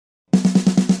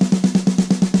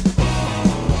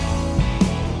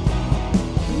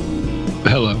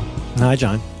Hello. Hi,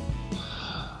 John.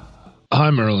 Hi,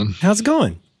 Merlin. How's it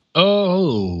going?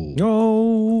 Oh.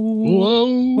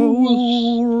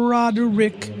 Oh,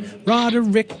 Roderick. I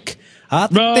think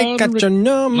they got your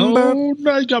number. Oh,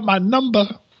 they got my number.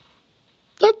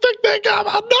 I think they got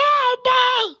my number.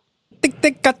 I think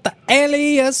they got the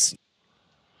alias.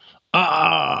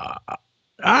 All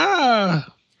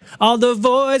the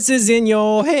voices in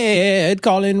your head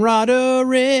calling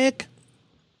Roderick.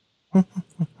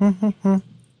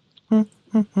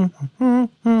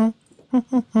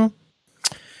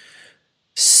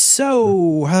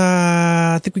 So,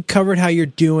 I think we covered how you're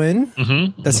doing.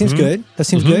 That seems good.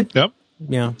 Yep.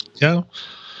 Yeah. Yeah.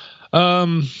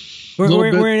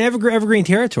 We're in evergreen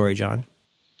territory, John.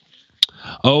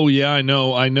 Oh, yeah, I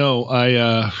know.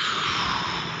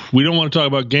 We don't want to talk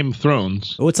about Game of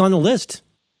Thrones. Oh, it's on the list.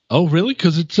 Oh, really?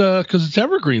 Because it's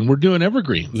evergreen. We're doing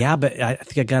evergreen. Yeah, but I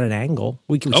think I got an angle.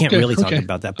 We can't really talk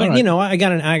about that. But, right. you know, I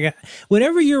got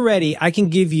whenever you're ready, I can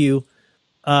give you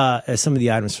some of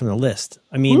the items from the list.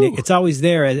 I mean, it's always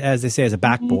there, as they say, as a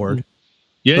backboard.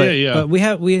 Yeah. But we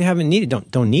haven't needed.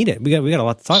 Don't need it. We got a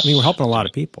lot to talk. I mean, we're helping a lot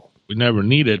of people. We never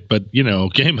need it, but you know,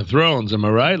 Game of Thrones. Am I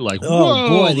right? Like, oh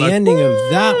boy, the ending of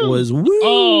that was woo.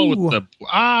 Oh, with the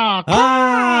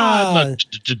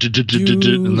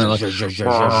and then like,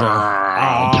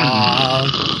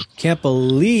 can't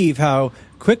believe how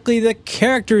quickly the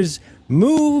characters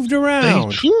moved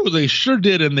around. They sure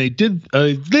did, and they did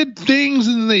things,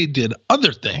 and they did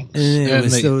other things.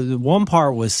 The one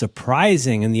part was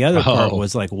surprising, and the other part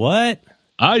was like, what?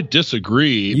 I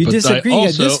disagree. You disagree? You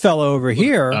got this fellow over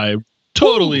here. I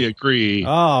totally agree.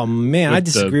 Oh, man, I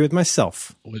disagree with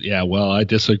myself. Yeah, well, I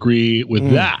disagree with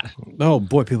that. Oh,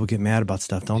 boy, people get mad about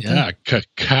stuff, don't they? Yeah,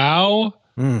 cacao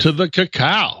to the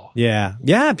cacao. Yeah.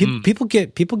 People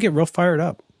get real fired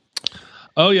up.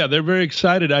 Oh, yeah, they're very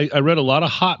excited. I read a lot of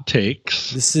hot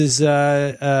takes. This is,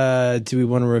 do we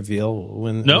want to reveal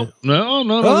when? No, this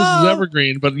is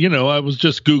evergreen, but, you know, I was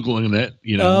just Googling it,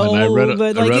 you know, and I read it.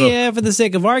 But, for the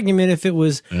sake of argument, if it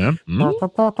was, if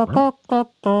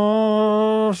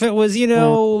it was, you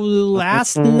know,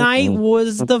 last night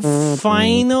was the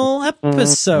final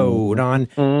episode on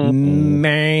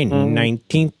May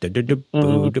 19th.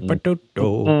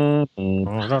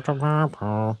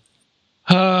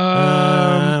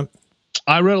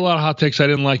 I read a lot of hot takes. I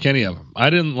didn't like any of them. I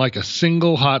didn't like a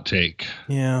single hot take.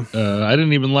 Yeah. I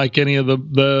didn't even like any of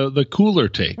the cooler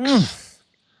takes. There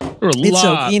were a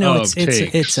lot of takes.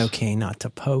 It's okay not to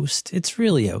post. It's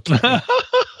really okay.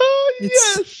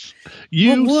 Yes.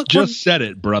 You just said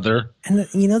it, brother. And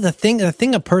the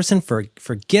thing a person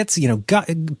forgets, you know,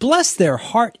 God bless their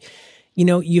heart. You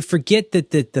know, you forget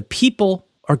that the people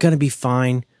are going to be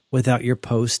fine without your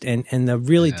post, and the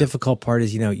really difficult part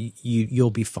is, you know,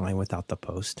 you'll be fine without the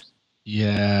post.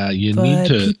 Yeah, you need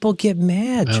to. People get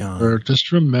mad, John.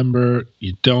 Just remember,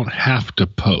 you don't have to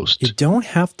post. You don't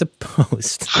have to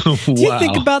post. Do you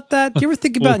think about that? Do you ever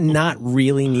think about not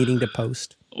really needing to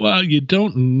post? Well, you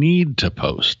don't need to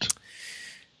post.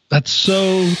 That's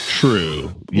so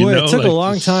true. It took a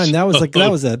long time. That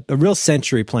was a real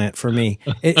century plant for me.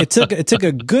 It took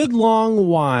a good long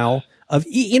while.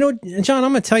 You know, John,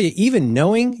 I'm going to tell you, even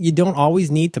knowing you don't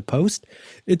always need to post,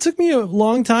 it took me a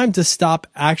long time to stop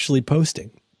actually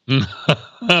posting.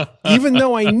 Even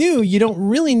though I knew you don't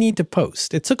really need to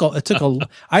post. I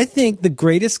think the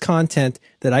greatest content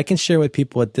that I can share with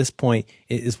people at this point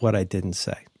is what I didn't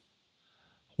say.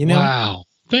 You know? Wow.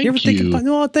 Thank you.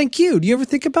 Thank you. Do you ever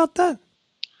think about that?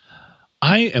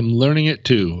 I am learning it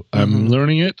too. I'm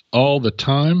learning it all the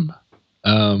time.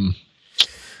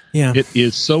 Yeah, it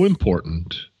is so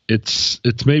important. It's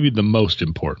maybe the most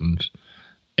important.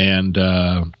 And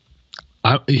I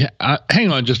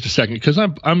hang on just a second, because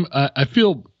I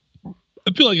feel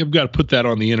like I've got to put that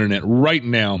on the internet right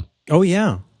now. Oh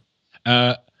yeah.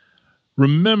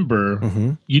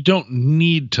 Remember, you don't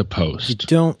need to post. You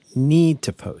don't need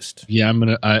to post. Yeah,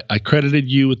 I credited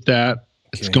you with that.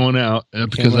 It's going out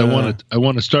because I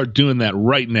want to start doing that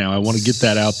right now. I want to get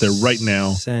that out there right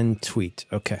now. Send tweet.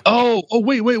 Okay. Oh,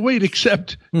 wait.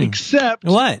 Except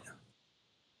what?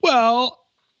 Well,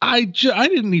 I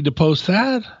didn't need to post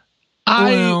that.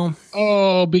 Because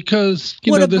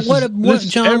this is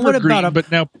John, evergreen, what about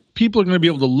but now people are going to be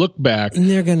able to look back and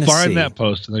they're going to find that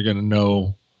post, and they're going to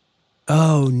know.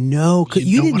 Oh no!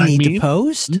 You didn't need to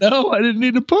post. No, I didn't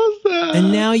need to post that.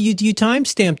 And now you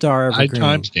timestamped our evergreen.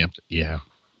 I timestamped it. Yeah.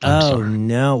 Oh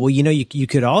no! Well, you know, you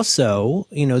could also,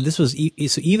 you know, this was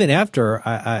so even after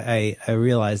I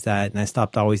realized that, and I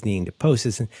stopped always needing to post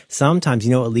this. And sometimes,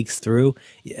 you know, it leaks through.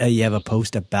 You have a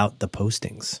post about the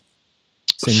postings.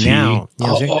 So now, you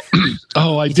know what I'm saying?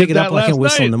 I you did take it that up like last a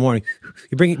whistle night. in the morning.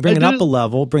 You bring it up a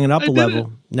level,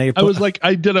 Now you're I was like,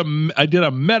 I did a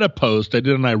meta post. I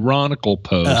did an ironical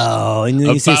post. Oh, and then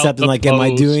you say something like, "Am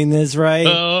I doing this right?"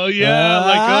 Oh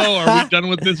yeah, are we done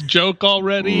with this joke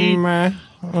already?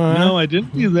 No, I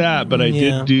didn't do that, but I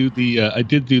did do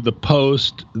the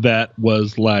post that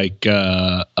was like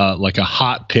a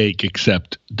hot take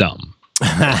except dumb.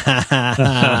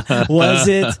 Was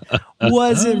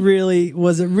it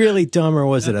really dumb, or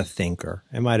was it a thinker?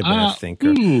 It might have been a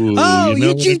thinker. You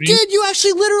did. You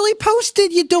actually literally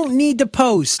posted. You don't need to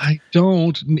post. I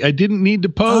didn't need to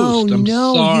post. Oh, I'm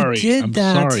no, sorry. you did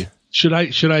that. Sorry.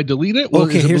 Should I delete it?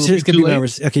 Okay, here's gonna be my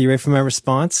okay. You ready for my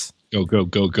response? Go. I'm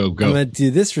gonna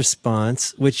do this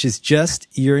response, which is just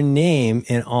your name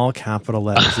in all capital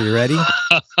letters. Are you ready?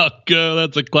 Go.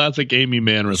 That's a classic Amy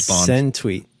Mann response. Send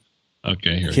tweet.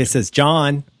 Okay, here. It says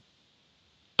John.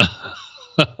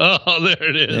 Oh, there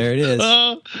it is. There it is.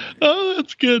 Oh,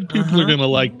 that's good. People are gonna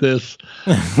like this.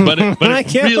 But I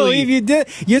can't believe you did.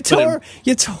 You tore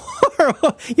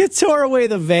away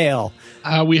the veil.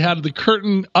 We had the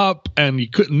curtain up, and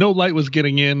no light was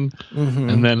getting in,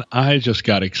 and then I just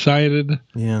got excited.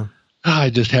 Yeah. I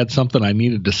just had something I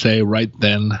needed to say right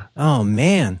then. Oh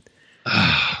man.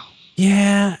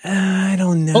 Yeah, I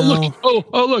don't know. Oh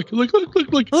look!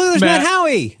 There's Matt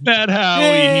Howie. Matt Howie,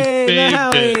 hey, he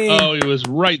Matt saved Howie. it. Oh, he was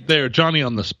right there, Johnny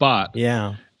on the spot.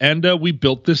 Yeah. And we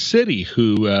built this city.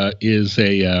 Who is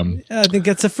a? I think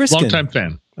that's a Friskin. Longtime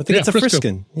fan. I think it's a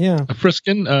Friskin. Yeah. A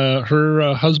Friskin.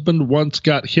 Her husband once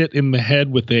got hit in the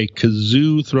head with a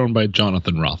kazoo thrown by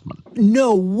Jonathan Rothman.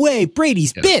 No way.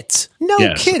 Brady's Bits.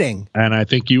 No kidding. And I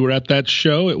think you were at that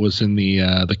show. It was in the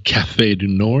Café du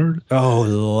Nord. Oh,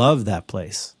 love that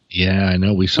place. Yeah, I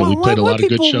know. We played a lot of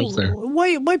good shows there.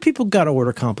 Why people got to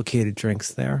order complicated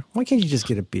drinks there? Why can't you just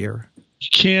get a beer? You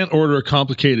can't order a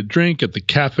complicated drink at the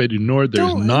Café du Nord.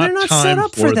 They're not set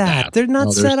up for that. They're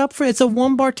not set up for it. It's a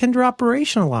one bartender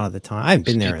operation a lot of the time. I haven't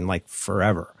been there in like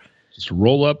forever. Just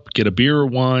roll up, get a beer or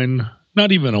wine.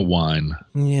 Not even a wine.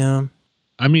 Yeah.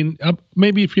 I mean,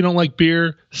 maybe if you don't like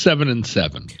beer, 7 and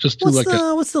 7. Just do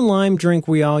what's the lime drink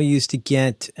we all used to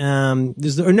get?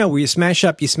 Where you smash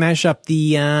up the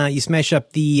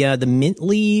mint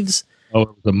leaves.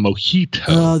 Oh, the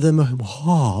mojito. The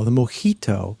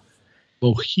mojito.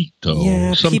 Mojito.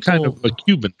 Yeah, kind of a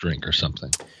Cuban drink or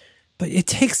something. But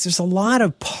there's a lot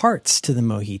of parts to the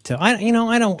mojito.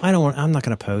 I'm not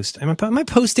going to post. Am I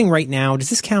posting right now? Does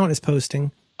this count as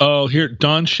posting? Oh, here,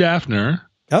 Don Schaffner.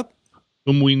 Yep.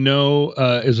 Whom we know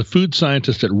is a food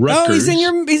scientist at Rutgers. Oh, he's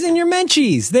in your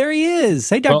Menchies. There he is.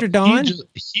 Hey, Dr. Don.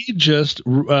 He just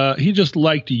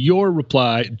liked your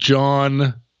reply,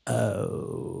 John.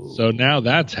 Oh. So now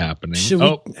that's happening.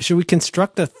 Should we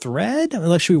construct a thread?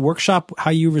 Should we workshop how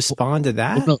you respond to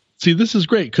that? Well, no. See, this is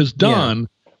great because Don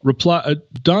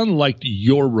Don liked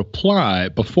your reply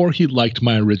before he liked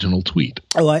my original tweet.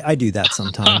 Oh, I do that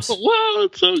sometimes. Wow,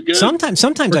 it's so good. Sometimes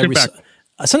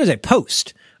I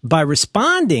post by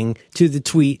responding to the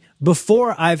tweet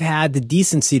before I've had the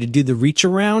decency to do the reach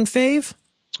around fave.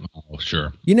 Oh,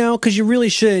 sure. Because you really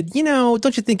should,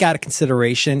 don't you think out of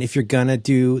consideration, if you're going to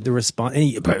do the response,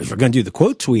 if you're going to do the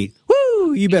quote tweet,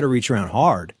 you better reach around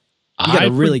hard. You got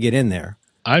to really get in there.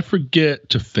 I forget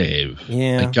to fave.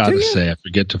 Yeah. I got to say, I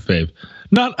forget to fave.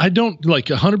 I don't like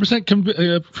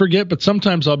 100% forget, but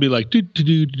sometimes I'll be like, do,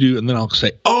 and then I'll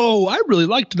say, oh, I really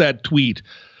liked that tweet.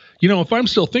 If I'm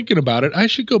still thinking about it, I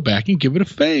should go back and give it a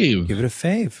fave. Give it a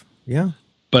fave. Yeah.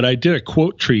 But I did a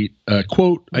quote post.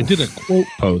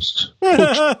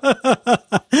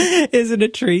 Is it a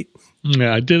treat?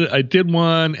 Yeah, I did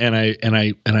one, and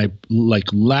I like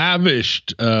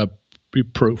lavished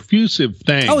profusive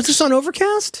thanks. Oh, is this on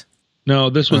Overcast? No,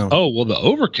 this was the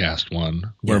Overcast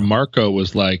one where Marco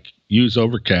was like, use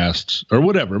Overcast or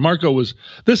whatever.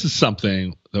 This is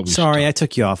something that we Sorry, I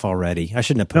took you off already. I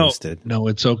shouldn't have posted. No,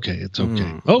 it's okay. It's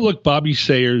okay. Oh, look, Bobby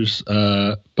Sayers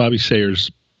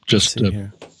just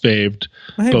faved.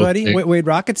 Oh, hey, buddy. Wade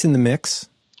Rocket's in the mix.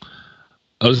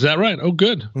 Oh, is that right? Oh,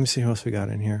 good. Let me see who else we got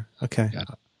in here. Okay.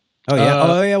 Oh,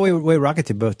 yeah. Wade Rocket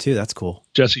did both, too. That's cool.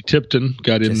 Jesse Tipton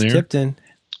got in there. Tipton.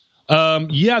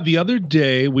 The other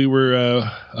day we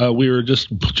were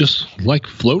just like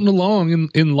floating along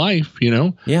in life,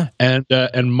 Yeah.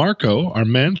 And Marco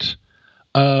Arment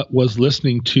was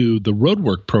listening to the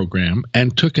Roadwork program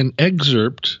and took an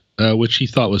excerpt which he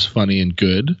thought was funny and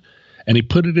good, and he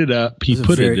put it up. He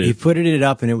put it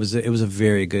up, and it was a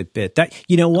very good bit. That,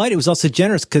 you know what? It was also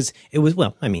generous because it was,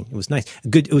 well, I mean, it was nice.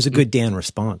 It was a good Dan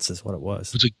response, is what it was.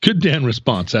 It was a good Dan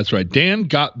response. That's right. Dan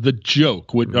got the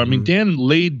joke. I mean, Dan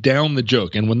laid down the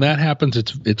joke, and when that happens,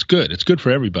 it's good. It's good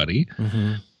for everybody.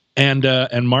 Mm-hmm.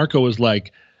 And Marco was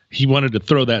like, he wanted to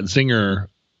throw that zinger.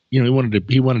 You know,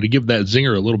 he wanted to give that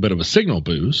zinger a little bit of a signal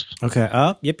boost.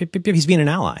 Okay. Yep. He's being an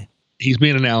ally. He's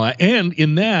being an ally, and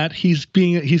in that he's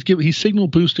signal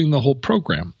boosting the whole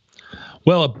program.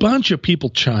 Well, a bunch of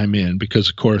people chime in because,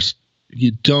 of course,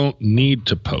 you don't need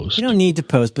to post. You don't need to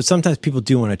post, but sometimes people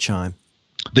do want to chime.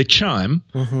 They chime,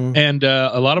 and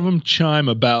a lot of them chime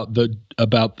about the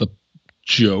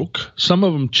joke. Some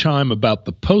of them chime about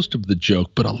the post of the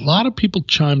joke, but a lot of people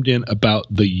chimed in about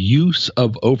the use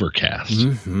of Overcast.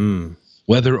 Mm-hmm.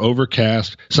 Whether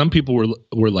Overcast, some people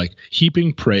were like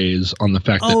heaping praise on the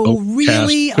fact that Overcast.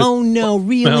 Really? Oh no,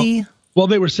 really? Well,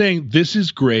 they were saying this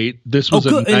is great. This was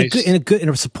good. a nice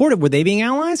and supportive. Were they being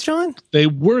allies, John? They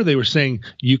were. They were saying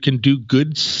you can do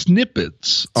good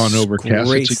snippets on Overcast.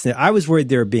 Great. I was worried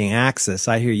they were being Axis.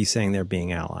 I hear you saying they're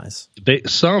being allies.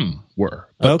 Some were,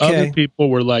 but other people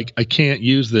were like, I can't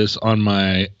use this on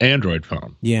my Android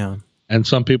phone. Yeah. And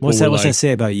some people what's that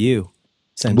say about you?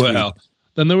 Well,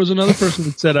 then there was another person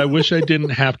that said, I wish I didn't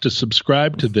have to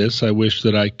subscribe to this. I wish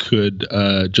that I could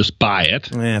just buy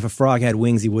it. Yeah, if a frog had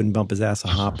wings, he wouldn't bump his ass a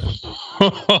hopping.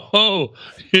 Oh,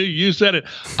 you said it.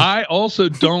 I also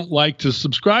don't like to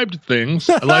subscribe to things.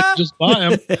 I like to just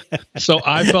buy them. So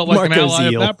I felt like Marco an ally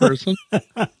Zeal. Of that person.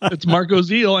 It's Marco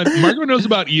Zeal. And Marco knows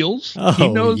about eels. Oh, he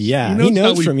knows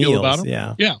how we from feel eels. About them.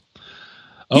 Yeah. Yeah.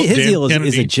 Oh, his eel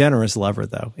is a generous lover,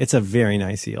 though. It's a very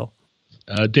nice eel.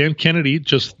 Dan Kennedy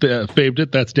just faved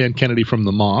it. That's Dan Kennedy from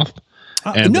The Moth.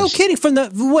 No kidding. From the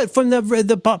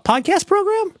podcast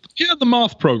program? Yeah, the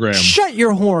Moth program. Shut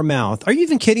your whore mouth. Are you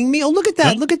even kidding me? Oh, look at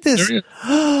that. Look at this.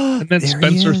 And then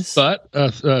Spencer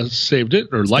Thutt saved it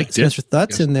or liked it. Spencer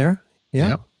Thutt's in there.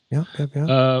 Yeah.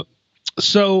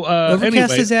 So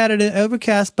Overcast has added an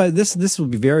Overcast, but this will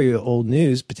be very old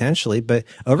news potentially, but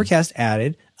Overcast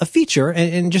added a feature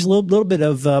and just a little bit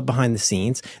of behind the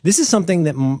scenes. This is something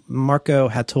that Marco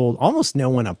had told almost no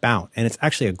one about, and it's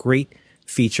actually a great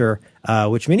feature,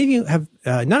 which many of you have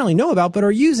not only know about, but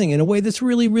are using in a way that's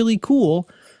really, really cool.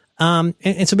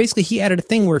 And so basically he added a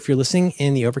thing where if you're listening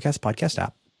in the Overcast podcast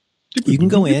app, you can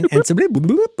go in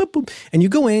and you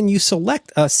go in, you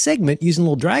select a segment using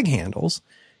little drag handles.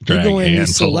 You go in, you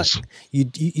select.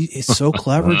 It's so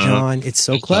clever, John. It's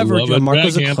so clever. John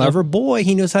Marco's a clever boy.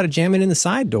 He knows how to jam it in the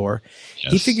side door.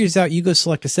 Yes. He figures out you go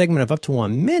select a segment of up to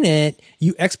 1 minute.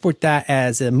 You export that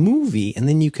as a movie, and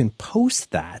then you can post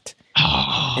that.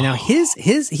 Oh. And now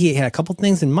he had a couple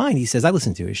things in mind. He says, I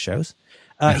listen to his shows.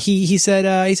 He said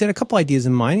a couple ideas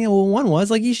in mind. Well, one was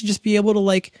like you should just be able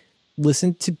to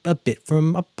listen to a bit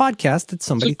from a podcast that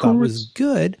somebody thought was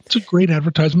good. It's a great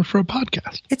advertisement for a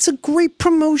podcast. It's a great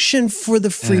promotion for the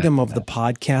freedom of the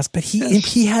podcast, but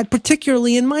he had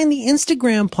particularly in mind the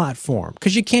Instagram platform,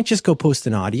 because you can't just go post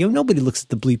an audio. Nobody looks at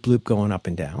the bleep bloop going up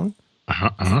and down.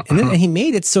 And then he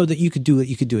made it so that you could do it.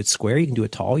 You could do it square. You can do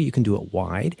it tall. You can do it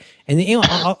wide. And then,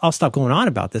 I'll stop going on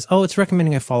about this. Oh, it's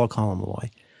recommending I follow Colin Malloy.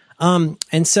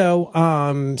 And so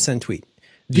send tweet.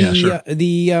 But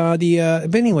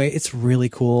anyway, it's really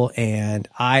cool, and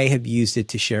I have used it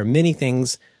to share many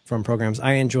things from programs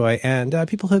I enjoy, and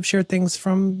people have shared things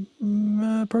from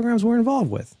programs we're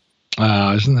involved with.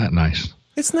 Isn't that nice?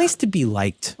 It's nice to be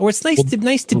liked, or it's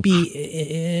nice to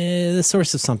be the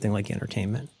source of something like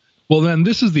entertainment. Well, then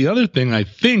this is the other thing I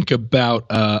think about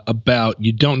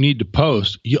you don't need to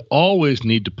post. You always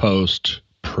need to post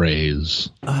praise.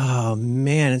 Oh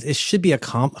man, it should be a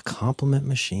compliment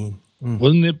machine.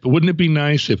 Wouldn't it be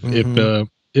nice if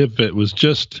it was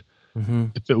just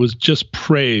if it was just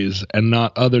praise and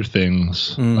not other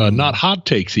things, not hot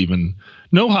takes even,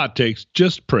 no hot takes,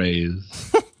 just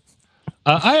praise.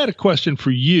 I had a question for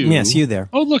you. Yes, you there.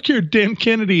 Oh, look here, Dan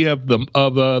Kennedy of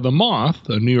the Moth,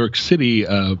 a New York City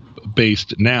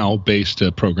based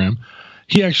program.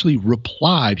 He actually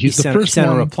replied. He sent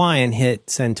a reply and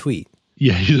hit send tweet.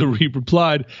 Yeah, he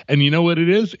replied, and you know what it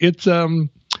is?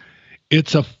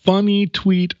 It's a funny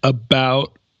tweet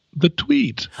about the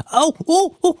tweet.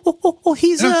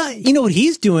 He's you know what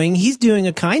he's doing? He's doing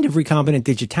a kind of recombinant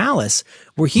digitalis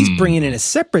where he's bringing in a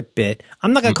separate bit.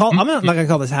 I'm not gonna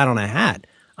call this hat on a hat.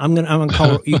 I'm gonna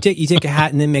call you take a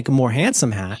hat and then make a more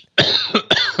handsome hat.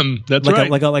 That's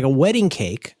like a wedding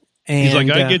cake. And, he's like,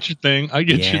 I get your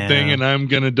thing, and I'm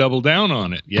going to double down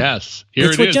on it. Yes,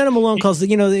 it's what Jenna Malone calls when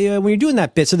you're doing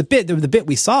that bit. So the bit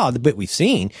we've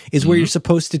seen is where you're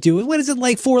supposed to do. What is it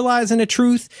like? 4 Lies and a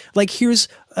Truth. Like, here's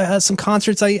some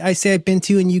concerts I say I've been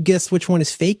to, and you guess which one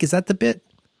is fake. Is that the bit?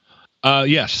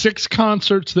 Yeah, 6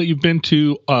 concerts that you've been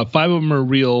to. 5 of them are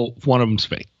real. 1 of them's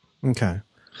fake. Okay.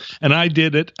 And I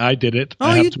did it. Oh, wait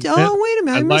a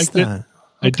minute! I missed that.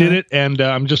 I did it, and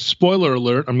I'm just spoiler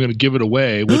alert. I'm going to give it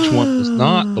away. Which one is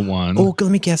not the one? Oh, let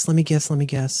me guess. All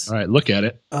right, look at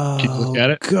it. Look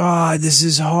at it. God, this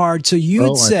is hard. So you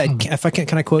had said, if I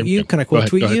can I quote you? Can I quote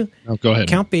tweet you? No, go ahead.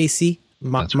 Count Basie,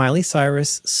 Miley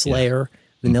Cyrus, Slayer,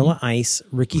 Vanilla Ice,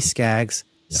 Ricky Skaggs,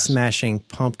 Smashing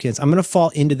Pumpkins. I'm going to fall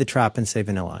into the trap and say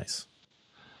Vanilla Ice.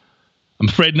 I'm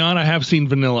afraid not. I have seen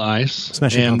Vanilla Ice.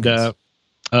 Smashing Pumpkins.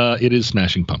 It is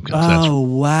Smashing Pumpkins.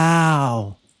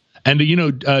 Wow. And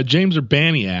James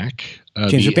Urbaniak,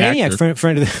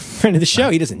 friend of the show.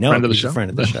 He doesn't know he's a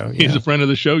friend of the show. He's a friend of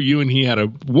the show. You and he had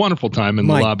a wonderful time in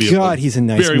the lobby. God, he's a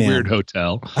nice very man. Weird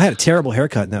hotel. I had a terrible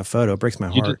haircut in that photo. It breaks my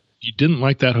heart. You didn't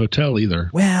like that hotel either.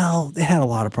 Well, it had a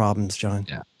lot of problems, John.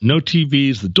 Yeah. No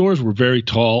TVs. The doors were very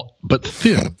tall but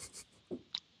thin.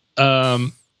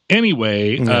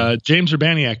 Anyway, James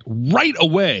Urbaniak right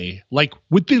away, like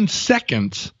within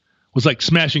seconds, was like,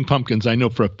 Smashing Pumpkins. I know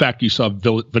for a fact you saw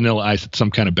Vanilla Ice at some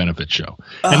kind of benefit show.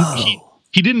 And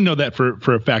he didn't know that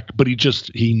for a fact, but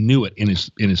he knew it in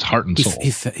his heart and soul.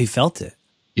 He felt it.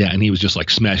 Yeah, and he was just like,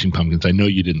 Smashing Pumpkins. I know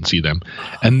you didn't see them.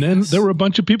 And then there were a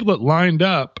bunch of people that lined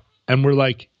up and were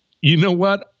like, you know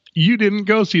what? You didn't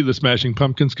go see the Smashing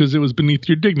Pumpkins because it was beneath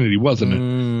your dignity, wasn't it?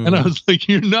 And I was like,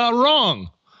 you're not wrong.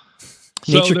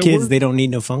 Nature kids, they don't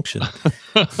need no function.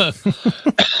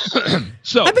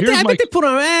 So I bet they put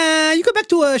on. You go back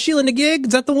to Sheila and the Gig.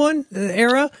 Is that the one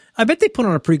era? I bet they put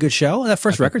on a pretty good show. That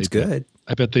first record's good.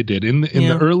 I bet they did. In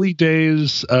the early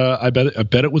days, I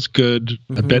bet it was good.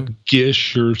 I bet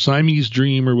Gish or Siamese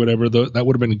Dream or whatever, that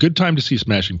would have been a good time to see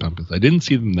Smashing Pumpkins. I didn't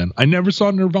see them then. I never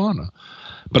saw Nirvana,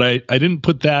 but I didn't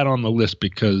put that on the list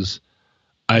because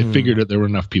I figured that there were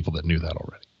enough people that knew that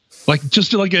already. Like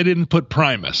I didn't put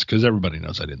Primus because everybody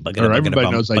knows I didn't.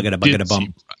 Everybody knows I did see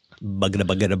Primus. Bugging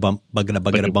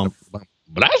a bump.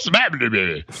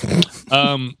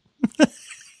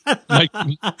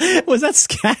 Was that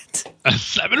scat?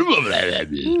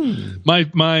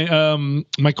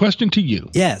 My question to you.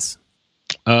 Yes.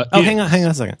 Hang on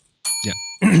a second. Yeah.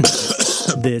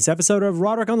 This episode of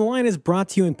Roderick on the Line is brought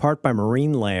to you in part by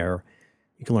Marine Lair.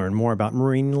 You can learn more about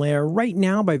Marine Lair right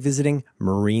now by visiting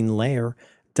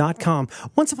marinelair.com.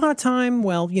 Once upon a time,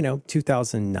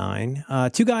 2009,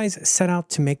 2 guys set out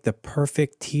to make the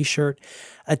perfect t-shirt,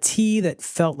 a tee that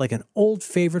felt like an old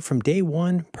favorite from day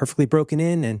one, perfectly broken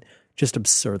in and just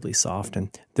absurdly soft.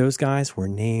 And those guys were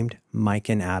named Mike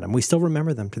and Adam. We still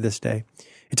remember them to this day.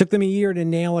 It took them a year to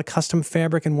nail a custom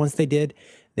fabric, and once they did,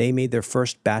 they made their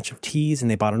first batch of tees, and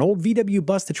they bought an old VW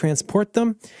bus to transport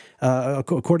them.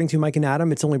 According to Mike and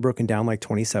Adam, it's only broken down like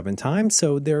 27 times,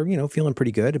 so they're, feeling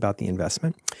pretty good about the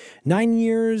investment. 9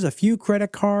 years, a few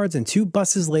credit cards, and 2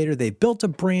 buses later, they built a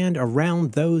brand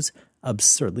around those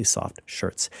absurdly soft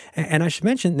shirts. And I should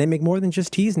mention, they make more than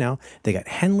just tees now. They got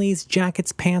Henleys,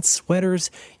 jackets, pants,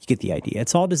 sweaters. You get the idea.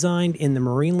 It's all designed in the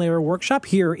Marine Lair workshop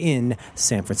here in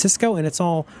San Francisco, and it's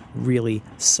all really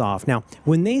soft. Now,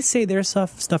 when they say their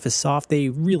stuff is soft, they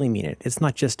really mean it. It's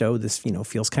not just, this,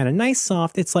 feels kind of nice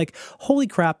soft. It's like, holy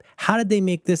crap, how did they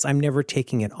make this? I'm never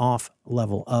taking it off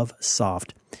level of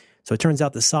soft. So it turns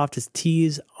out the softest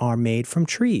tees are made from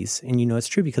trees, and it's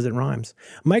true because it rhymes.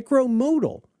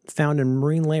 Micromodal, found in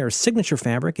Marine Lair's signature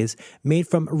fabric, is made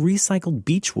from recycled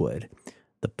beechwood.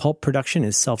 The pulp production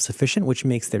is self-sufficient, which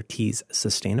makes their tees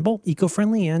sustainable,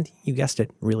 eco-friendly, and, you guessed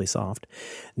it, really soft.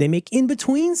 They make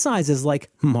in-between sizes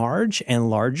like Marge and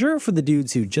larger for the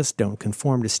dudes who just don't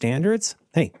conform to standards.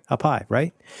 Hey, up high,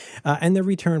 right? And their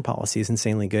return policy is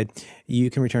insanely good. You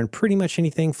can return pretty much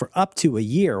anything for up to a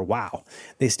year. Wow.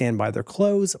 They stand by their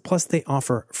clothes, plus they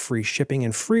offer free shipping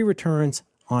and free returns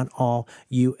on all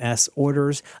U.S.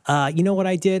 orders. You know what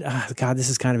I did? God, this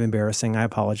is kind of embarrassing. I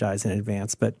apologize in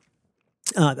advance, but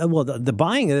the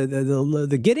buying,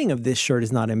 the getting of this shirt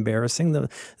is not embarrassing.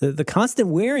 The constant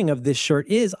wearing of this shirt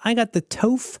is. I got the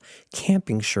Toph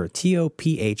camping shirt,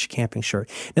 TOPH camping shirt.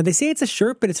 Now they say it's a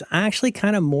shirt, but it's actually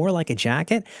kind of more like a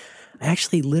jacket. I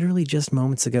actually literally just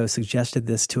moments ago suggested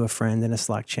this to a friend in a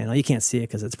Slack channel. You can't see it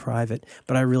because it's private,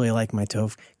 but I really like my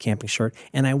Toph camping shirt,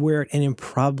 and I wear it an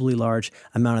improbably large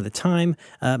amount of the time.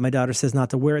 My daughter says not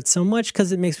to wear it so much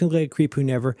because it makes me look like a creep who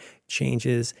never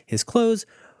changes his clothes.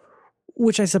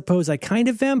 which I suppose I kind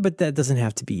of am, but that doesn't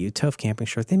have to be you. Toph Camping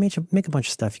Shirts, they make a bunch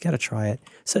of stuff. You got to try it.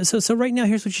 So right now,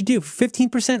 here's what you do. For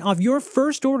 15% off your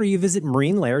first order, you visit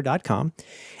marinelair.com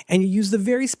and you use the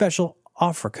very special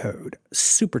offer code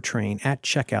SUPERTRAIN at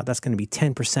checkout. That's going to be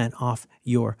 10% off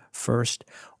your first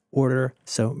order.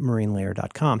 So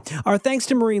marinelair.com. Our thanks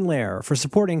to Marine Lair for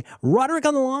supporting Roderick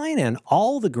on the Line and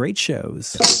all the great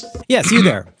shows. Yes, you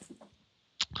there.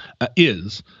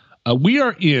 We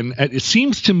are in, it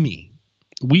seems to me,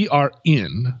 we are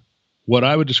in what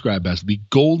I would describe as the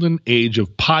golden age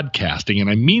of podcasting. And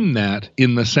I mean that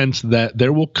in the sense that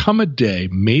there will come a day,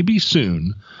 maybe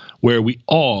soon, where we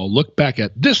all look back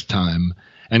at this time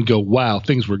and go, wow,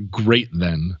 things were great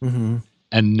then. Mm-hmm.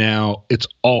 And now it's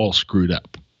all screwed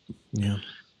up. Yeah.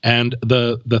 And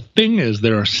the thing is,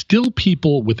 there are still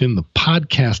people within the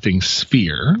podcasting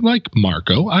sphere, like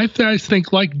Marco, I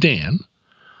think like Dan,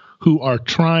 who are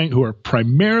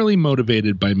primarily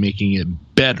motivated by making it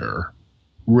better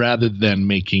rather than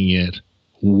making it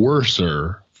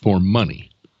worser for money.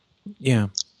 Yeah.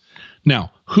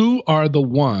 Now, who are the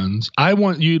ones? I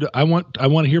want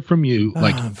to hear from you.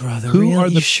 Like, brother, who really? are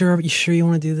the? You sure you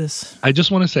want to do this? I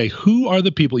just want to say, who are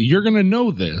the people? You're going to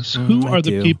know this. Who are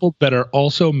the people that are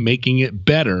also making it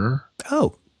better?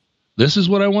 Oh, this is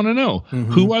what I want to know.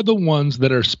 Mm-hmm. Who are the ones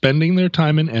that are spending their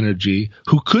time and energy,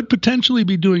 who could potentially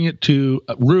be doing it to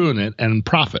ruin it and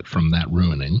profit from that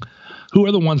ruining? Who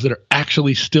are the ones that are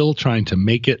actually still trying to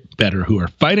make it better, who are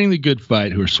fighting the good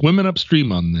fight, who are swimming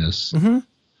upstream on this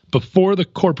before the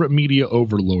corporate media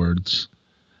overlords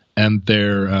and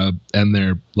their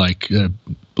like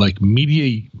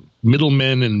media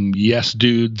middlemen and yes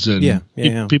dudes and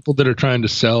people that are trying to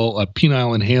sell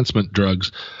penile enhancement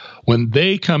drugs? When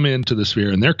they come into the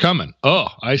sphere, and they're coming, oh,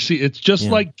 I see. It's just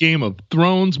like Game of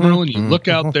Thrones, Merlin. You look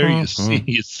out there, you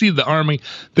see the army.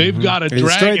 They've got a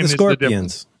dragon. The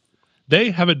scorpions. They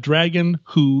have a dragon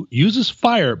who uses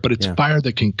fire, but it's fire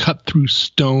that can cut through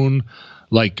stone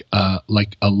like a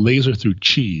laser through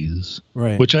cheese.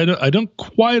 Right. Which I don't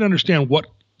quite understand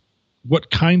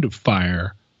what kind of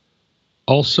fire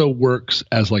also works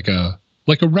as like a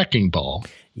wrecking ball.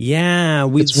 Yeah,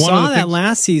 we saw that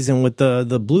last season with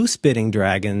the blue spitting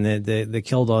dragon that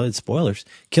killed all its spoilers,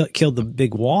 killed the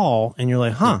big wall, and you're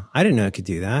like, I didn't know it could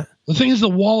do that. The thing is, the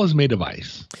wall is made of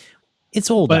ice. It's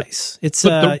old ice. It's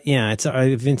it's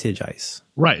vintage ice.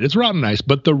 Right, it's rotten ice.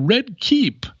 But the Red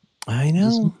Keep, I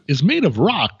know, is made of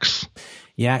rocks.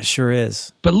 Yeah, it sure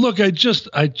is. But look, I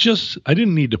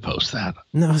didn't need to post that.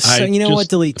 No, so you know what?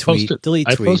 Delete tweet.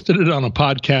 I posted it on a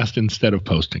podcast instead of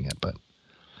posting it, but.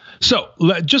 So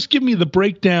just give me the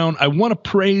breakdown. I want to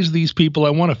praise these people.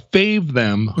 I want to fave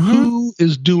them. Mm-hmm. Who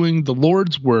is doing the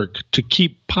Lord's work to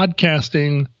keep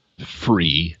podcasting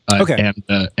free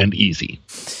and easy?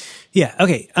 Yeah.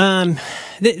 Okay.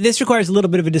 This requires a little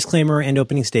bit of a disclaimer and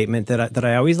opening statement that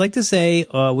I always like to say,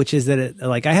 which is that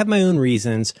I have my own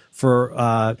reasons for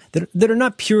that are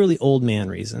not purely old man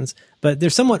reasons, but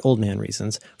they're somewhat old man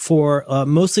reasons for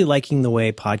mostly liking the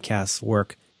way podcasts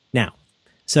work now.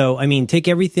 So, I mean, take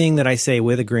everything that I say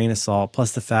with a grain of salt,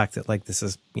 plus the fact that this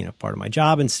is, part of my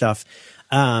job and stuff.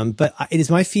 But it is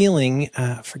my feeling,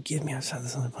 forgive me, I've said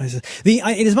this other places.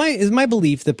 It is my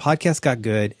belief that podcasts got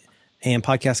good and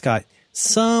podcasts got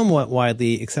somewhat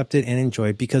widely accepted and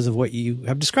enjoyed because of what you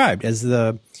have described as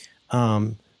the,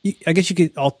 I guess you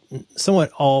could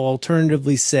somewhat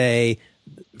alternatively say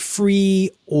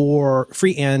free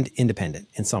and independent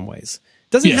in some ways.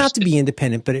 Doesn't have to be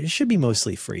independent, but it should be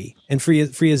mostly free. And free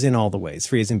is in all the ways.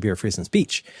 Free as in beer, free as in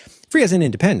speech. Free as in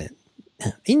independent.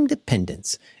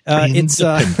 Independence. It's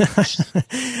I'm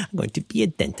going to be a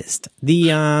dentist.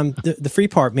 The free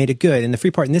part made it good. And the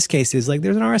free part in this case is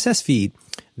there's an RSS feed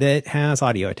that has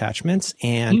audio attachments,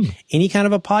 and any kind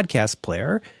of a podcast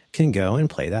player can go and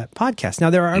play that podcast. Now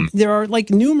there are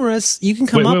numerous, you can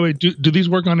come up. Wait. Do these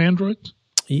work on Androids?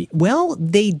 Well,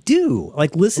 they do.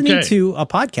 Listening to a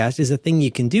podcast is a thing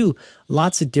you can do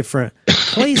lots of different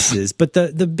places. But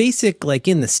the basic,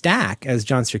 in the stack, as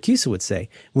John Siracusa would say,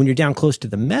 when you're down close to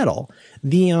the metal,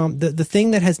 the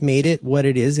thing that has made it what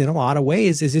it is in a lot of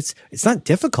ways is it's not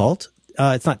difficult.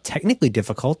 It's not technically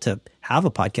difficult to have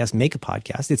a podcast, make a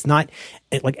podcast. It's not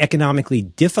economically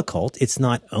difficult. It's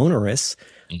not onerous.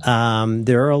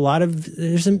 There are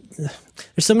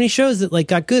there's so many shows that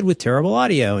got good with terrible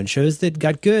audio, and shows that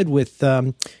got good with,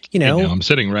 I know, I'm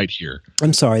sitting right here.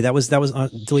 I'm sorry. That was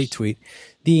delete tweet.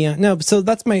 So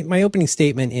that's my opening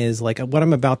statement is what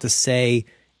I'm about to say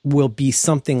will be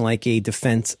something like a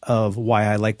defense of why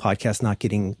I like podcasts not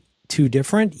getting too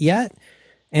different yet.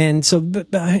 And so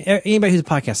anybody who's a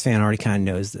podcast fan already kind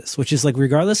of knows this, which is like,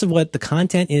 regardless of what the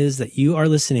content is that you are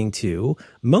listening to,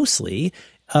 mostly,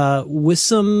 with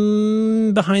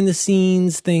some behind the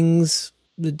scenes things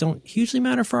that don't hugely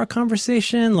matter for our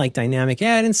conversation, like dynamic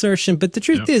ad insertion. But the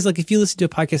truth is, like, if you listen to a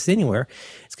podcast anywhere,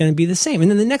 it's going to be the same.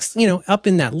 And then the next, up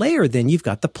in that layer, then you've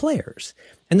got the players,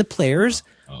 and the players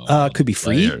could be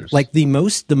free. Players. Like the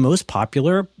most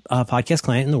popular podcast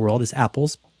client in the world is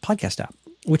Apple's podcast app.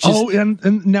 Which is,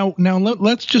 and now let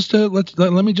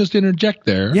me just interject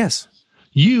there. Yes,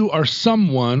 you are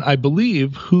someone, I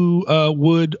believe, who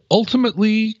would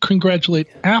ultimately congratulate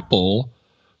Apple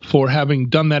for having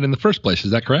done that in the first place. Is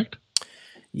that correct?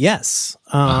 Yes.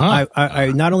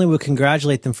 I not only would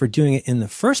congratulate them for doing it in the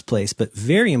first place, but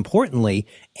very importantly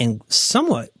and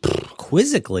somewhat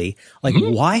quizzically, like,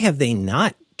 why have they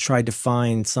not tried to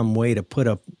find some way to put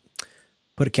a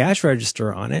cash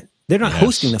register on it? They're not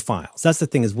hosting the files. That's the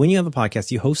thing, is when you have a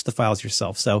podcast, you host the files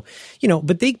yourself. So,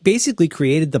 but they basically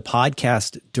created the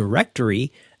podcast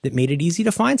directory that made it easy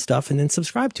to find stuff and then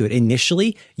subscribe to it.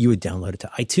 Initially, you would download it to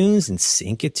iTunes and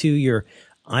sync it to your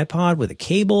iPod with a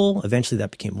cable. Eventually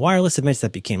that became wireless. Eventually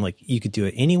that became like you could do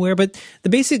it anywhere. But the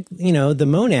basic, the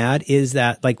monad is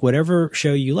that, like, whatever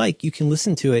show you like, you can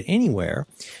listen to it anywhere.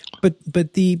 But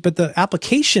the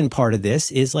application part of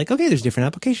this is like, okay, there's different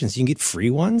applications. You can get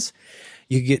free ones.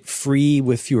 You could get free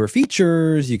with fewer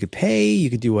features. You could pay. You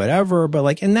could do whatever. But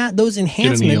like, and those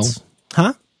enhancements,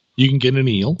 huh? You can get an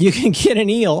eel. You can get an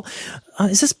eel.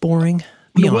 Is this boring?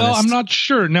 Be honest. Well, I'm not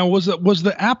sure. Now, was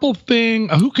the Apple thing?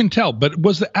 Who can tell? But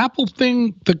was the Apple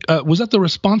thing? Was that the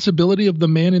responsibility of the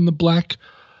man in the black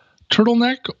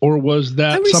turtleneck, or was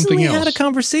that something else? I recently had a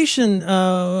conversation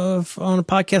on a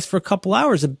podcast for a couple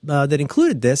hours that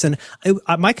included this, and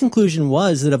my conclusion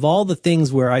was that of all the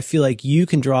things where I feel like you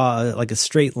can draw like a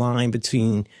straight line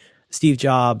between Steve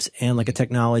Jobs and like a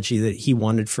technology that he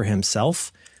wanted for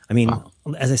himself. I mean,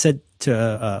 as I said to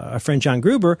a friend, John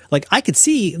Gruber, like, I could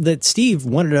see that Steve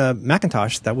wanted a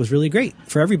Macintosh that was really great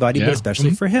for everybody, but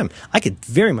especially for him. I could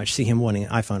very much see him wanting an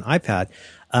iPhone, iPad,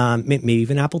 maybe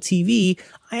even Apple TV.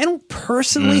 I don't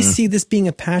personally see this being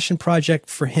a passion project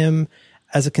for him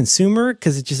as a consumer,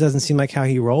 because it just doesn't seem like how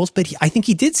he rolls. But I think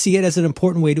he did see it as an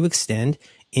important way to extend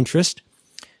interest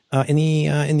in the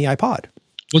iPod.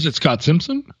 Was it Scott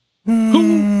Simpson?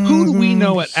 Who do we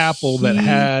know at Apple that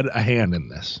had a hand in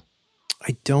this?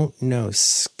 I don't know.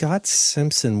 Scott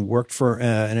Simpson worked for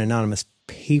an anonymous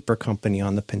paper company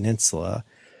on the peninsula.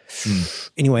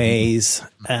 Anyways,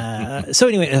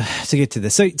 to get to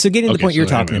this. So getting to the point you're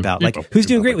talking about, like, who's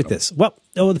doing great with this? Well,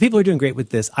 the people who are doing great with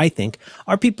this, I think,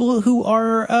 are people who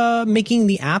are making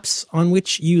the apps on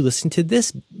which you listen to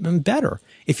this better.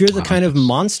 If you're the kind of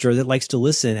monster that likes to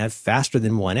listen at faster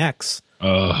than 1x,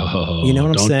 you know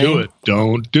what I'm saying?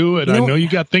 Don't do it. I know you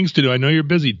got things to do. I know you're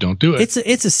busy. Don't do it.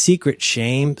 It's a secret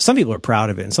shame. Some people are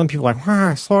proud of it, and some people are like,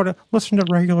 I sort of listened at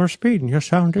regular speed and you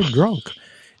sounded drunk.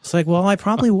 It's like, well, I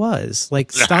probably was.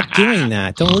 Like, stop doing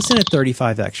that. Don't listen at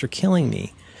 35x. You're killing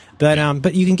me.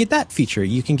 But you can get that feature.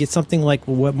 You can get something like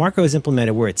what Marco has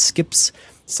implemented, where it skips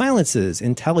silences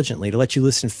intelligently to let you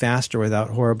listen faster without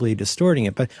horribly distorting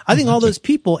it. But I think all those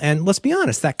people, and let's be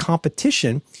honest, that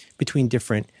competition between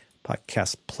different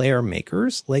podcast player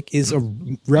makers, like,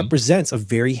 represents a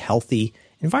very healthy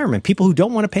environment. People who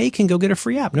don't want to pay can go get a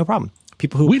free app, no problem.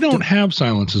 People who we don't have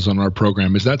silences on our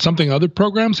program. Is that something other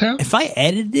programs have? If I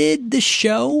edited the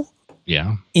show,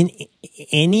 in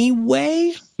any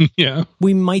way,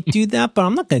 we might do that, but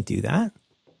I'm not going to do that.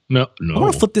 No. I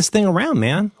want to flip this thing around,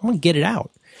 man. I want to get it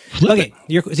out. Do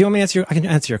you want me to answer? I can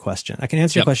answer your question. I can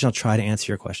answer your question. I'll try to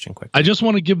answer your question quickly. I just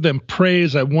want to give them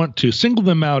praise. I want to single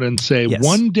them out and say,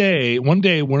 one day,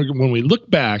 when we look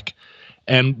back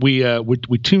and we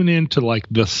tune into like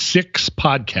the 6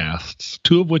 podcasts,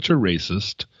 2 of which are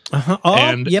racist,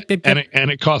 and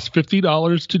it costs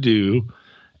 $50 to do,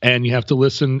 and you have to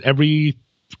listen every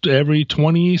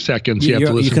 20 seconds. You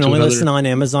can only listen on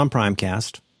Amazon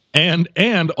Primecast.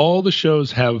 And all the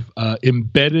shows have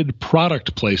embedded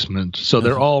product placement, so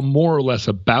they're all more or less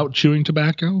about chewing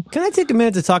tobacco. Can I take a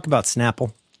minute to talk about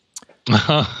Snapple?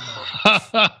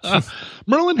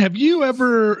 Merlin, have you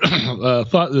ever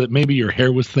thought that maybe your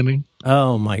hair was thinning?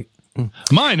 Oh, my.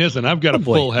 Mine isn't. I've got a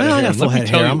full head of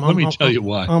hair. Let me tell you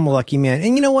why. I'm a lucky man.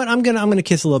 And you know what? I'm gonna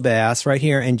kiss a little bit of ass right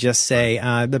here and just say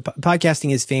the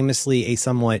podcasting is famously a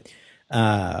somewhat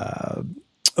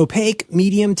opaque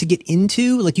medium to get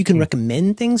into. Like, you can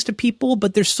recommend things to people,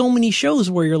 but there's so many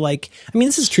shows where you're like, I mean,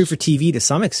 this is true for TV to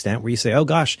some extent, where you say, oh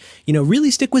gosh,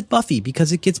 really stick with Buffy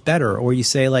because it gets better. Or you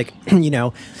say, like,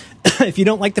 if you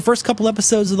don't like the first couple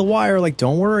episodes of The Wire, like,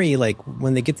 don't worry. Like,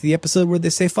 when they get to the episode where they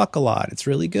say fuck a lot, it's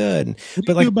really good. What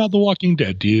do you do about The Walking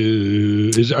Dead? Do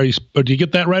you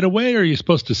get that right away, or are you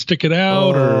supposed to stick it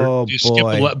out, or do you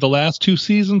skip the last 2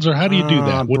 seasons, or how do you do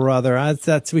that? Brother,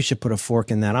 we should put a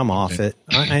fork in that. I'm off it.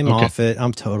 I'm off it.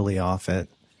 I'm totally off it.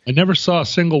 I never saw a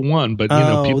single one, but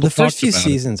people the first few about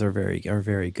seasons are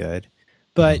very good.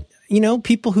 But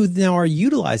people who now are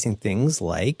utilizing things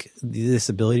like this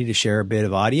ability to share a bit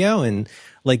of audio and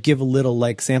like give a little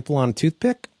like sample on a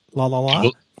toothpick, la la la.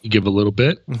 Give a little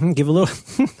bit. Mm-hmm, give a little.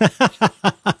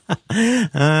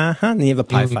 And you have a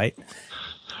pie fight.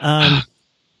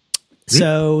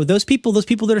 So those people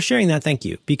that are sharing that, thank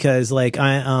you, because like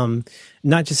I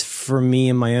not just for me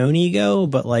and my own ego,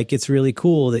 but like it's really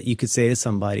cool that you could say to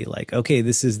somebody like, okay,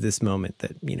 this is this moment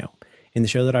that in the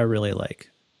show that I really like.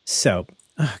 So.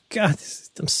 Oh, God,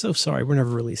 I'm so sorry. We're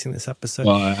never releasing this episode.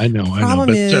 Well, I know. But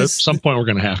at some point we're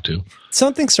going to have to.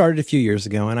 Something started a few years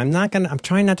ago, and I'm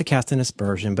trying not to cast an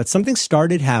aspersion, but something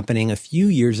started happening a few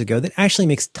years ago that actually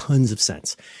makes tons of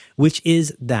sense, which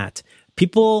is that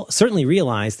people certainly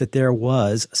realized that there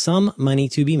was some money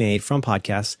to be made from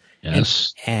podcasts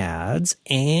and ads.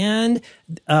 And,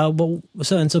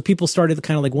 so people started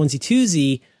kind of like onesie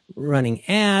twosie running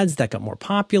ads that got more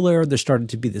popular. There started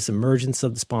to be this emergence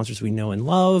of the sponsors we know and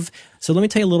love. So let me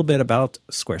tell you a little bit about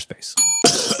Squarespace.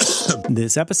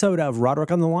 This episode of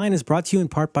Roderick on the Line is brought to you in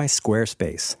part by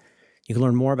Squarespace. You can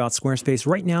learn more about Squarespace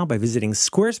right now by visiting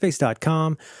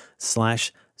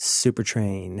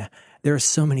squarespace.com/supertrain. There are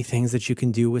so many things that you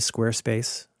can do with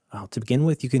Squarespace. Well, to begin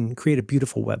with, you can create a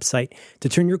beautiful website to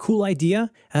turn your cool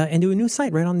idea into a new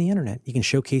site right on the internet. You can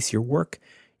showcase your work.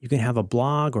 You can have a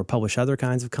blog or publish other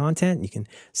kinds of content. You can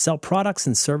sell products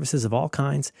and services of all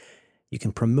kinds. You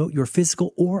can promote your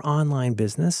physical or online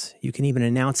business. You can even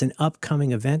announce an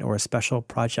upcoming event or a special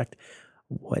project.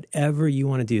 Whatever you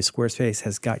want to do, Squarespace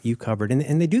has got you covered.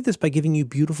 And they do this by giving you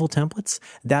beautiful templates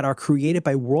that are created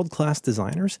by world-class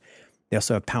designers. They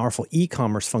also have powerful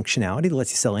e-commerce functionality that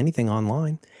lets you sell anything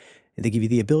online. They give you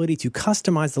the ability to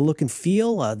customize the look and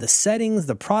feel, the settings,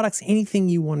 the products, anything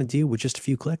you want to do with just a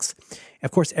few clicks.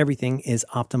 Of course, everything is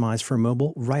optimized for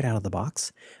mobile right out of the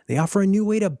box. They offer a new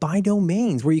way to buy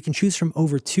domains where you can choose from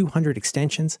over 200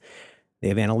 extensions. They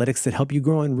have analytics that help you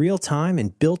grow in real time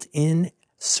and built-in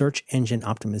search engine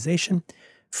optimization,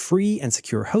 free and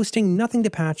secure hosting, nothing to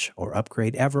patch or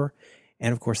upgrade ever.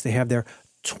 And of course, they have their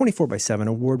 24/7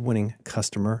 award-winning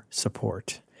customer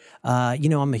support.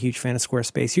 I'm a huge fan of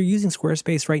Squarespace. You're using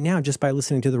Squarespace right now just by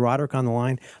listening to the Roderick on the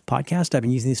Line podcast. I've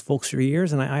been using these folks for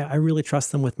years, and I really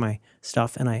trust them with my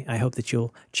stuff, and I hope that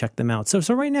you'll check them out. So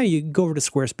right now, you go over to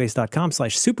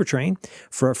squarespace.com/supertrain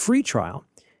for a free trial.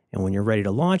 And when you're ready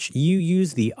to launch, you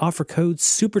use the offer code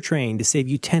SUPERTRAIN to save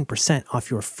you 10%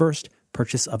 off your first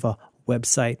purchase of a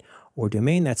website or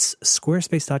domain. That's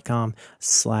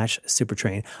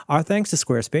squarespace.com/supertrain. Our thanks to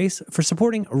Squarespace for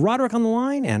supporting Roderick on the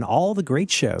Line and all the great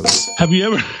shows. Have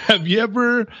you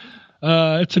ever,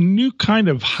 it's a new kind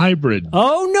of hybrid.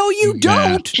 Oh, no, you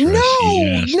don't. No,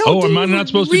 yes. No. Oh, am I not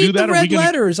supposed to do that? Read the red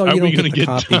letters. Oh, you don't get the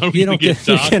copy. You're going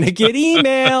to get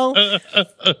email.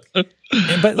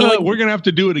 But we're going to have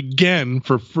to do it again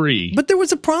for free. But there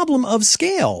was a problem of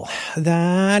scale.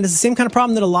 That is the same kind of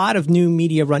problem that a lot of new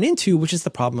media run into, which is the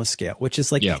problem of scale, which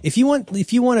is like, if you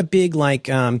want a big like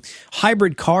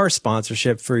hybrid car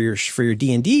sponsorship for your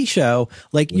D&D show,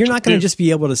 like you're not going to just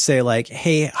be able to say like,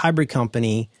 hey, hybrid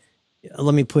company,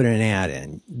 let me put an ad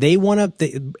in.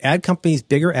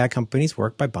 Bigger ad companies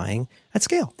work by buying at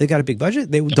scale. They've got a big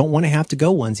budget. They don't want to have to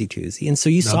go onesie twosie. And so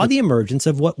you saw the emergence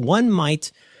of what one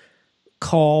might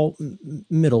call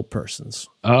middle persons.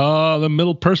 The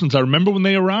middle persons. I remember when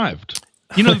they arrived.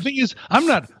 The thing is,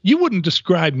 you wouldn't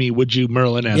describe me, would you,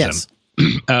 Merlin, as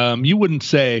you wouldn't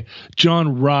say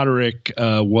John Roderick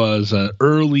was an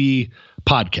early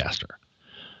podcaster.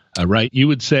 Right? You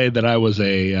would say that I was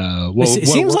a... it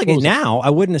seems like it now.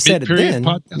 I wouldn't have said it then.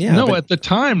 Yeah, no, at the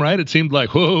time, right? It seemed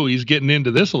like, whoa, he's getting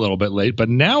into this a little bit late. But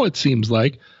now it seems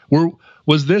like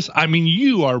was this... I mean,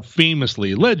 you are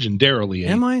famously, legendarily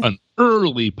an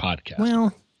early podcast.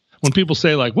 Well, when people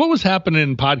say like, what was happening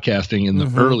in podcasting in the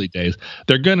early days,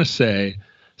 they're going to say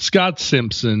Scott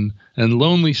Simpson and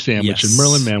Lonely Sandwich and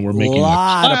Merlin Mann were making a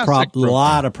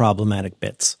lot of problematic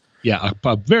bits. Yeah,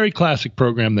 a very classic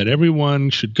program that everyone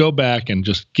should go back and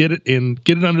just get it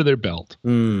under their belt.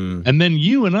 And then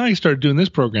you and I started doing this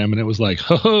program, and it was like,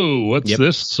 what's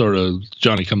this sort of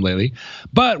Johnny-come-lately?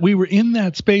 But we were in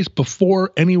that space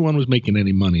before anyone was making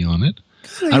any money on it.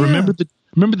 I remember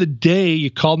the day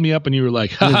you called me up and you were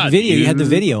like, you had the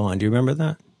video on. Do you remember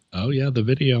that? Oh, yeah, the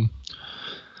video.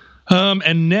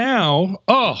 And now,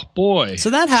 oh boy. So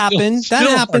that happened. Still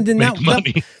that happened, and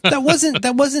money.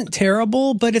 that wasn't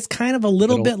terrible, but it's kind of a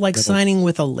little bit like signing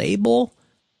with a label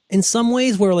in some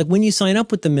ways, where like when you sign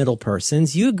up with the middle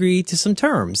persons, you agree to some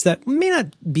terms that may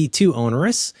not be too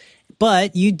onerous,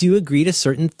 but you do agree to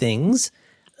certain things.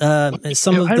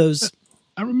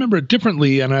 I remember it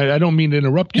differently, and I don't mean to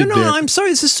interrupt you. No, I'm sorry.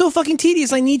 This is so fucking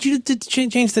tedious. I need you to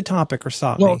change the topic or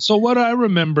stop me. So what I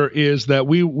remember is that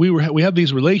we have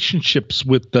these relationships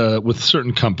with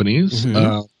certain companies.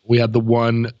 Mm-hmm. We had the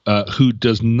one who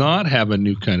does not have a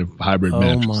new kind of hybrid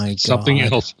mattress. My God. Something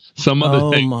else, some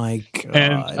other thing. Oh my God.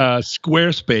 And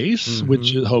Squarespace,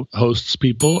 which hosts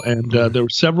people, and there were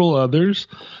several others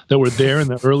that were there in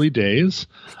the early days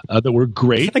that were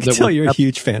great. I can tell you're a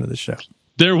huge fan of the show.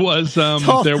 There was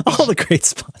all the great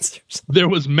sponsors. There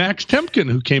was Max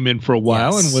Temkin, who came in for a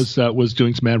while and was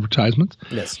doing some advertisements.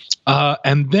 Yes.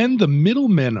 And then the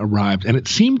middlemen arrived, and it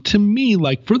seemed to me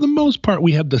like for the most part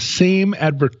we had the same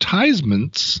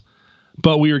advertisements,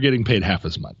 but we were getting paid half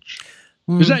as much.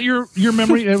 Is that your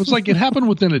memory? It was like it happened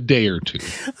within a day or two.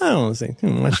 I don't want to say too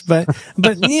much, but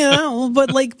then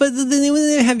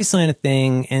they have you sign a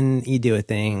thing and you do a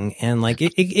thing, and like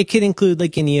it could include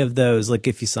like any of those. Like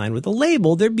if you sign with a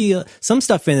label, there'd be some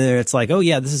stuff in there. It's like, oh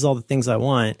yeah, this is all the things I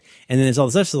want, and then there's all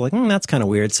this stuff. So like, that's kind of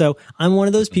weird. So I'm one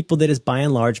of those people that is by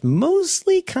and large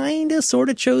mostly kind of sort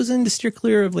of chosen to steer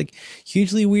clear of like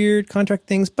hugely weird contract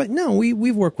things. But no,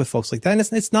 we've worked with folks like that, and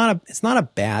it's not a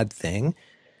bad thing.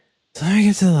 So let me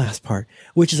get to the last part,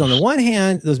 which is on the one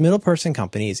hand, those middle person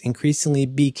companies increasingly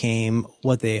became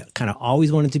what they kind of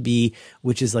always wanted to be,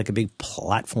 which is like a big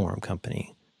platform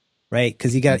company, right?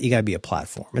 Because you got to be a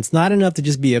platform. It's not enough to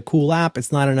just be a cool app.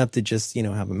 It's not enough to just,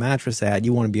 have a mattress ad.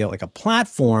 You want to be like a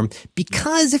platform,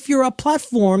 because if you're a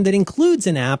platform that includes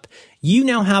an app, you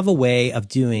now have a way of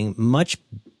doing much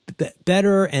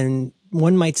better and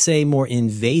one might say more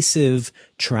invasive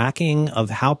tracking of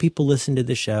how people listen to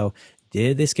the show.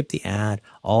 Did they skip the ad?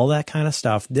 All that kind of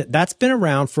stuff. That's been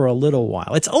around for a little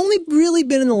while. It's only really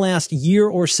been in the last year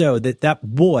or so that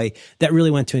really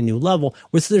went to a new level.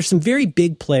 There's some very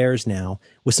big players now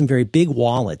with some very big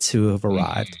wallets who have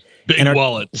arrived. Big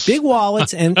wallets. Big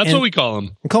wallets. And that's what we call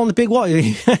them. We call them the big wallet.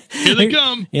 Here they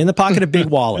come. In the pocket of big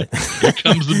wallet. Here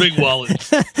comes the big wallet.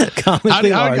 How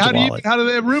do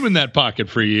they have room in that pocket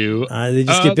for you? They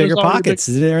just get bigger pockets.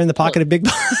 They're in the pocket of big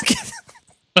pockets.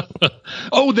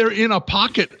 Oh, they're in a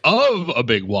pocket of a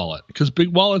big wallet, because big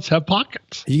wallets have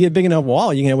pockets. You get a big enough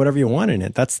wallet, you can have whatever you want in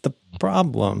it. That's the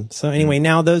problem. So anyway,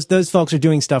 now those folks are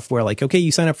doing stuff where like, okay,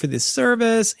 you sign up for this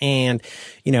service and,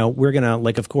 we're going to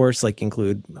like, of course, like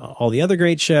include all the other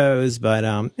great shows. But,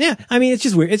 yeah, I mean, it's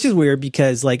just weird. It's just weird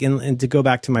because like, and to go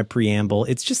back to my preamble,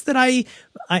 it's just that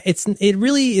it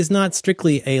really is not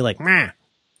strictly a like,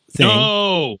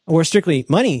 thing or strictly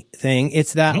money thing.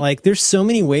 It's that like there's so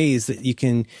many ways that you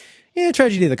can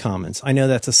tragedy of the commons. I know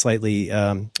that's a slightly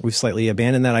we've slightly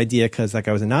abandoned that idea because that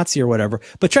guy was a Nazi or whatever,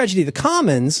 but tragedy of the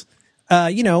commons,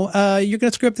 you're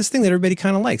gonna screw up this thing that everybody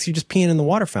kind of likes. You're just peeing in the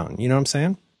water fountain. You know what I'm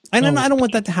saying? I don't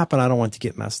want that to happen. I don't want to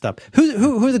get messed up.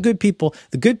 Who are the good people?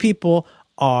 The good people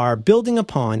are building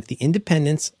upon the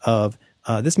independence of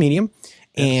this medium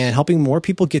and helping more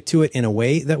people get to it in a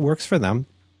way that works for them.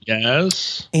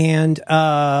 Yes. And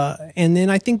then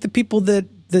I think the people that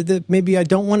maybe I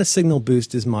don't want to signal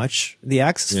boost as much, the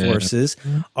Axis forces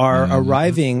are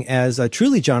arriving as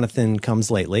truly Jonathan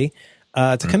comes lately,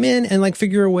 to come in and like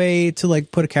figure a way to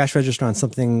like put a cash register on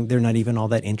something they're not even all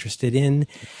that interested in.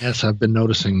 Yes, I've been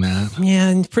noticing that. Yeah,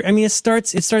 and I mean it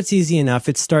starts easy enough.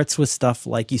 It starts with stuff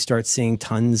like you start seeing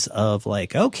tons of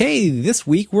like, okay, this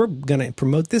week we're gonna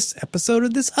promote this episode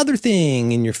of this other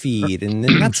thing in your feed, and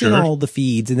then that's in all the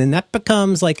feeds, and then that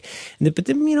becomes like, but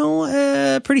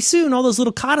then pretty soon all those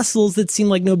little codicils that seem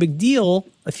like no big deal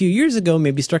a few years ago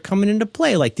maybe start coming into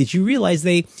play. Like, did you realize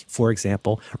they, for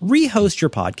example, rehost your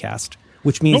podcast?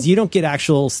 Which means you don't get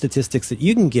actual statistics that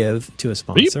you can give to a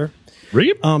sponsor.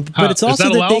 But it's also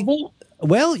is that allowable?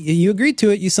 You agreed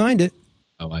to it. You signed it.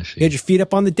 Oh, I see. You had your feet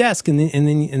up on the desk, and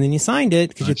then you signed it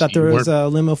because you thought there was a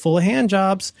limo full of hand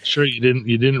jobs. Sure, you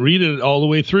didn't read it all the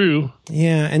way through.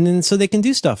 Yeah, and then so they can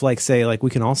do stuff like say like we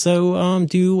can also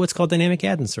do what's called dynamic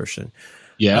ad insertion.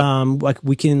 Yeah. Like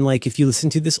we can, like, if you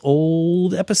listen to this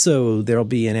old episode, there'll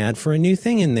be an ad for a new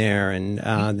thing in there. And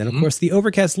then of course the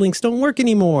Overcast links don't work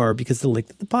anymore because the link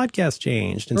to the podcast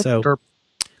changed. And so,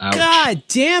 God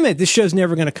damn it, this show's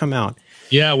never going to come out.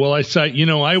 Yeah. Well, I said,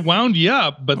 I wound you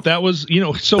up, but that was,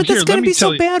 so but that's going to be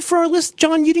so bad for our list.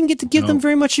 John, you didn't get to give them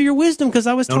very much of your wisdom because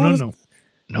I was telling them.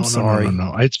 No.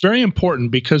 It's very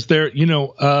important because they're,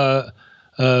 the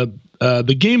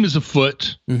game is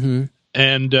afoot. Mm-hmm.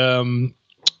 and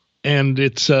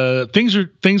it's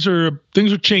things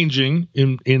are changing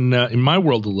in my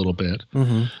world a little bit,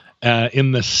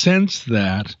 in the sense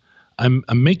that I'm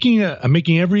making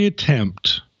every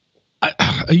attempt.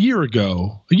 A year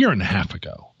and a half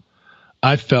ago,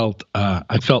 I felt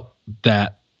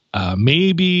that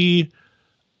maybe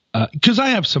because I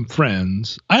have some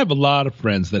friends, I have a lot of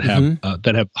friends that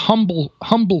have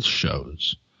humble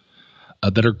shows.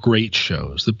 That are great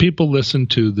shows. The people listen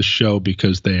to the show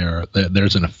because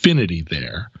there's an affinity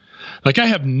there. Like, I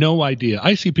have no idea.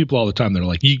 I see people all the time that are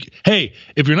like, hey,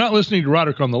 if you're not listening to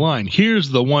Roderick on the Line,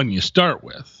 here's the one you start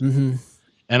with. Mm-hmm.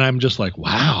 And I'm just like,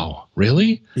 wow,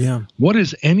 really? Yeah. What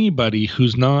is anybody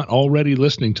who's not already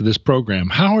listening to this program?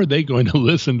 How are they going to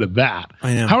listen to that?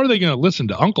 I know. How are they going to listen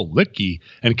to Uncle Litke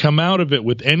and come out of it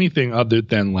with anything other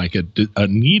than like a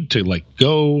need to like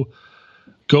go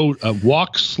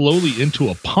walk slowly into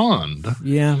a pond.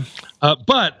 Yeah.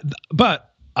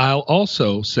 But I'll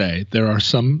also say there are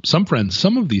some friends,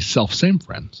 some of these self-same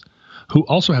friends, who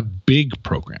also have big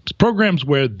programs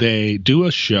where they do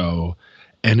a show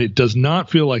and it does not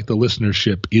feel like the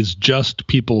listenership is just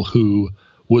people who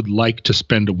would like to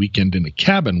spend a weekend in a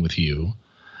cabin with you,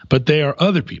 but they are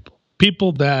other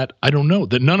people that I don't know,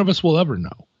 that none of us will ever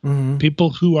know. Mm-hmm.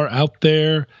 People who are out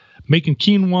there making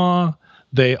quinoa.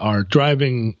 They are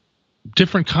driving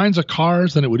different kinds of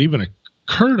cars than it would even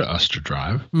occur to us to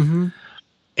drive. Mm-hmm.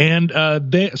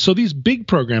 And so these big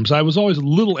programs, I was always a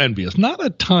little envious, not a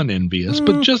ton envious,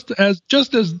 but just as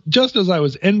I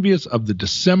was envious of the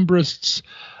Decemberists'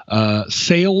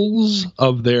 sales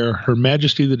of their Her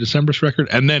Majesty the Decemberist record,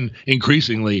 and then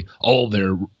increasingly all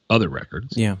their other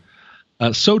records. Yeah.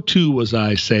 So too was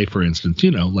I, say, for instance,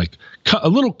 like a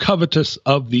little covetous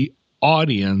of the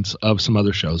audience of some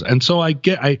other shows. And so I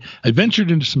ventured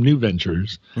into some new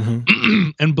ventures,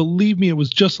 and believe me, it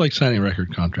was just like signing a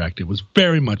record contract. It was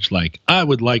very much like, I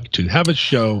would like to have a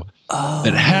show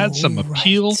that had some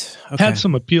appeal, had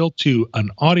some appeal to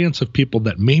an audience of people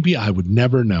that maybe I would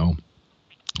never know.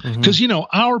 Because,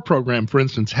 our program, for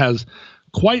instance, has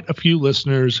quite a few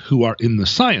listeners who are in the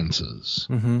sciences.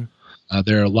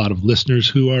 There are a lot of listeners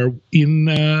who are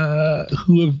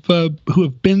who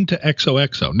have been to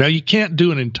XOXO. Now, you can't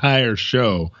do an entire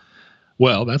show.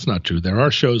 Well, that's not true. There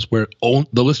are shows where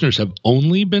the listeners have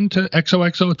only been to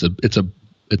XOXO.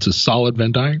 It's a solid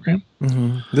Venn diagram.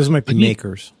 Those might be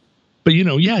makers. But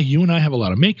you and I have a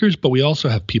lot of makers, but we also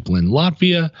have people in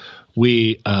Latvia.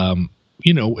 We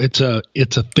it's a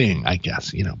thing, I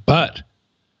guess. But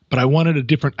I wanted a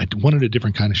different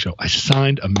kind of show. I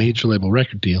signed a major label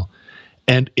record deal.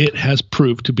 And it has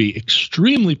proved to be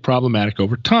extremely problematic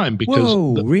over time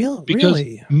because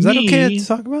really? Is that okay to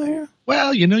talk about here?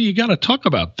 Well, you got to talk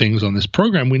about things on this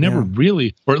program. We never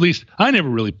really, or at least I never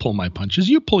really pull my punches.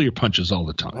 You pull your punches all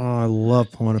the time. Oh, I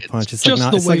love pulling a punch. It's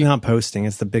like not posting.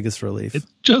 It's the biggest relief. It's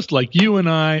just like you and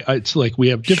I. It's like we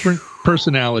have different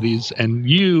personalities, and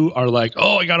you are like,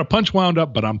 oh, I got a punch wound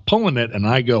up, but I'm pulling it, and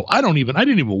I go, I didn't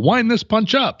even wind this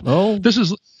punch up. Oh,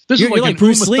 You're like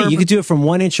Bruce Lee. You could do it from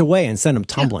 1 inch away and send him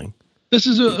tumbling. Yeah. This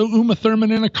is a Uma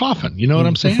Thurman in a coffin. You know what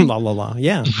I'm saying? La la la.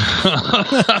 Yeah.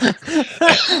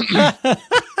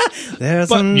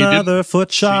 There's another foot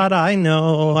shot. I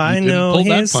know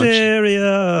he's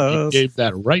serious. He gave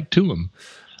that right to him.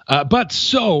 You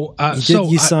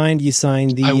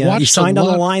signed on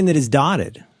the line that is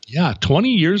dotted. Yeah,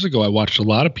 20 years ago, I watched a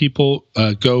lot of people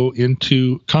go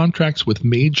into contracts with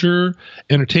major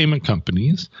entertainment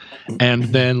companies, and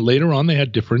then later on, they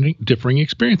had differing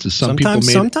experiences.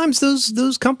 Sometimes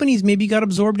those companies maybe got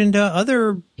absorbed into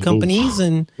other companies,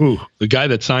 the guy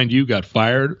that signed you got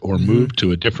fired or moved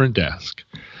to a different desk,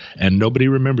 and nobody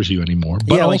remembers you anymore.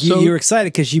 But yeah, like you were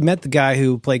excited because you met the guy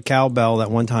who played cowbell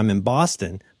that one time in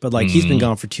Boston, but like he's been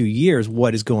gone for 2 years.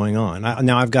 What is going on?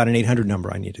 Now I've got an 800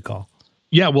 number I need to call.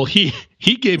 Yeah, well, he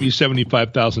gave you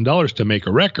 $75,000 to make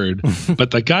a record,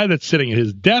 but the guy that's sitting at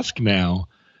his desk now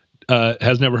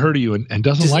has never heard of you and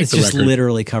doesn't like the record. It's just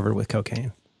literally covered with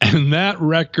cocaine. And that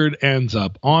record ends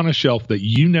up on a shelf that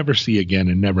you never see again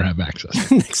and never have access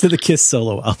to. Next to the Kiss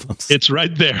solo albums. It's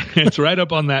right there. It's right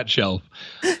up on that shelf.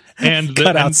 And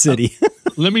Cutout City.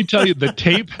 Let me tell you, the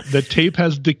tape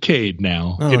has decayed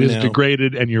now. It is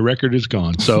degraded and your record is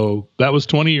gone. So that was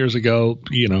 20 years ago,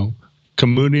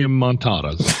 Communium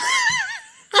Montadas.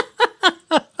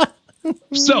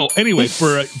 So anyway,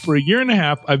 for a year and a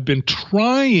half, I've been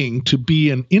trying to be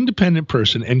an independent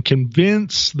person and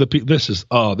convince the people.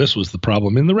 This was the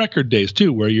problem in the record days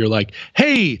too, where you're like,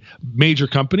 hey, major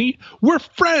company, we're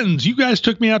friends. You guys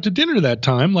took me out to dinner that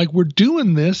time. Like, we're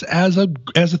doing this as a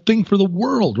thing for the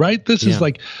world, right? This is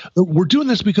like, we're doing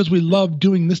this because we love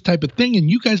doing this type of thing, and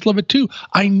you guys love it too.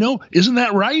 I know, isn't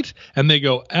that right? And they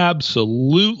go,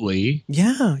 absolutely.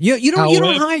 Yeah. You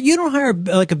don't hire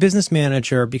like a business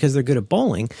manager because they're good at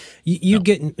bowling.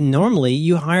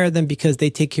 You hire them because they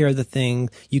take care of the thing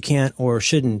you can't or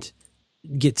shouldn't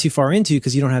get too far into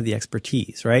because you don't have the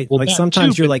expertise, right? Well, like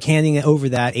sometimes you're like handing it over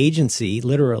that agency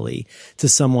literally to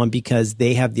someone because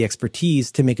they have the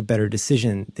expertise to make a better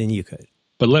decision than you could.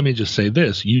 But let me just say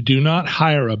this: you do not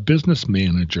hire a business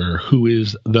manager who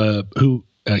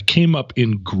came up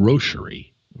in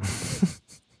grocery.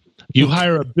 You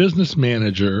hire a business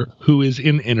manager who is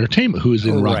in entertainment, who is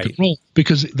in rock and roll,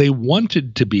 because they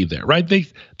wanted to be there, right? They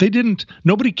didn't.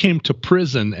 Nobody came to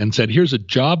prison and said, "Here's a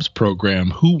jobs program.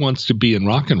 Who wants to be in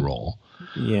rock and roll?"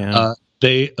 Yeah.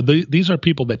 These are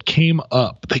people that came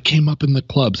up. They came up in the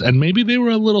clubs, and maybe they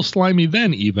were a little slimy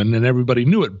then, even, and everybody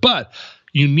knew it. But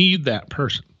you need that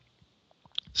person.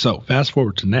 So fast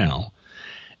forward to now.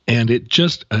 And it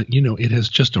just, it has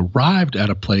just arrived at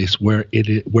a place where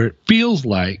it feels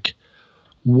like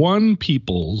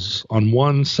peoples on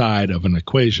one side of an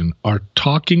equation are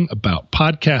talking about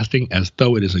podcasting as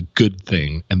though it is a good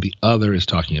thing, and the other is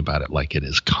talking about it like it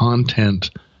is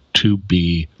content to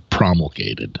be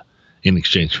promulgated in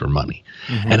exchange for money.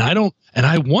 Mm-hmm. And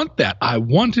I want that. I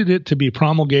wanted it to be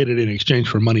promulgated in exchange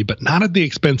for money, but not at the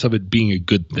expense of it being a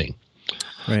good thing.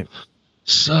 Right.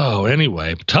 So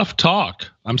anyway, tough talk.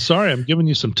 I'm sorry I'm giving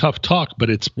you some tough talk, but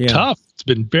it's tough. It's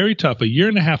been very tough. A year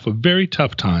and a half of very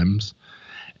tough times.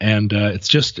 And it's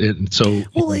just here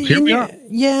we are.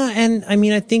 Yeah, and I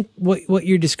mean, I think what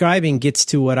you're describing gets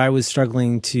to what I was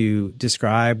struggling to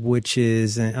describe, which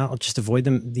is, and I'll just avoid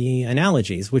the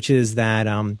analogies, which is that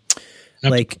what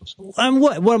am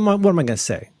I going to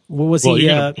say? You're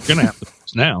going to have to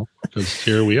now because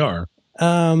here we are.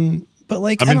 But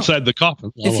like, I'm inside the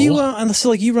coffin. If you, so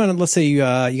like you run, let's say you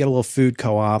got a little food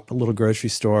co-op, a little grocery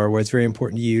store where it's very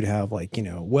important to you to have like,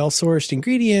 well-sourced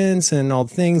ingredients and all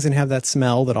the things and have that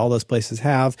smell that all those places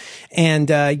have. And,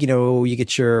 you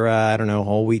get your,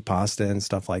 whole wheat pasta and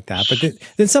stuff like that. But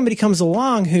then somebody comes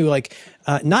along who like,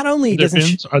 not only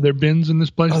are there bins in this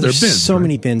place? There's bins, so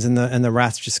many bins, and the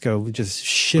rats just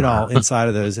shit all inside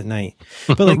of those at night.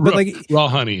 But raw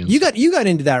honey. You got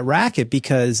into that racket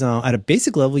because at a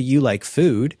basic level you like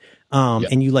food,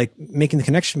 and you like making the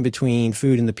connection between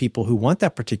food and the people who want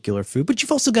that particular food. But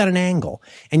you've also got an angle,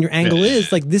 and your angle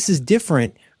is like this is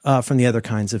different from the other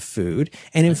kinds of food.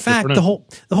 And in fact, the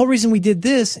whole reason we did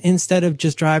this instead of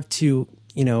just drive to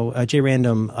a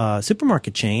J-Random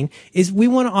supermarket chain is we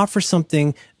want to offer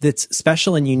something that's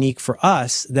special and unique for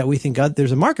us that we think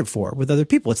there's a market for with other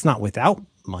people. It's not without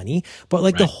money, but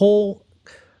like the whole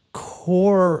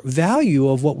core value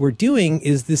of what we're doing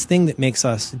is this thing that makes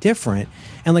us different.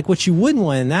 And like what you wouldn't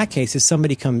want in that case is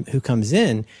somebody who comes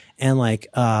in and like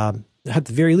at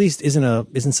the very least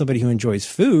isn't somebody who enjoys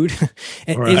food.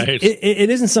 It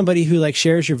isn't somebody who like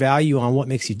shares your value on what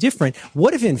makes you different.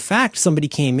 What if in fact somebody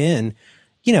came in,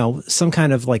 some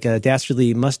kind of like a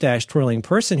dastardly mustache twirling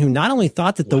person who not only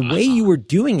thought that the way you were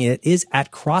doing it is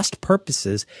at crossed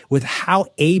purposes with how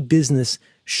a business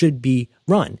should be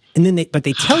run. And then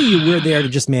they tell you we're there to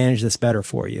just manage this better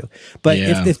for you. But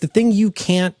if the thing you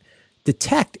can't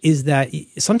detect is that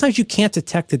sometimes you can't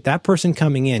detect that person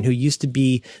coming in who used to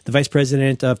be the vice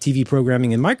president of TV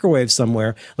programming and microwave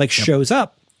somewhere, shows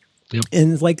up. Yep.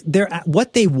 And like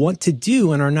what they want to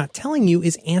do and are not telling you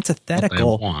is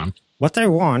antithetical. What they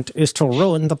want is to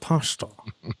ruin the pasta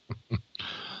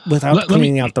without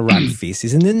cleaning out the rat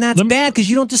feces. And then that's bad because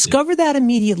you don't discover that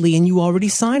immediately and you already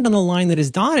signed on the line that is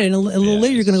dotted. And a little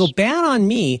later, you're going to go bad on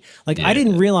me. I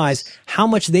didn't realize how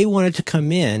much they wanted to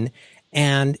come in.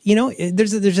 And,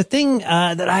 there's a thing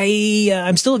that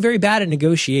I'm still very bad at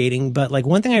negotiating. But like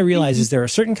one thing I realize is there are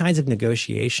certain kinds of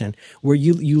negotiation where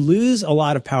you lose a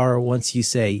lot of power once you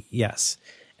say yes.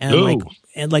 And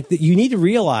you need to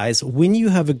realize when you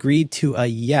have agreed to a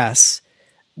yes,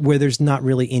 where there's not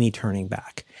really any turning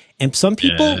back. And some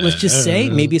people, let's just say,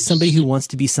 maybe it's somebody who wants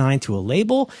to be signed to a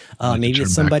label. Maybe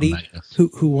it's somebody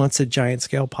who wants a giant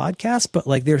scale podcast, but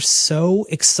like they're so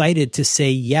excited to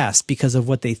say yes because of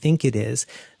what they think it is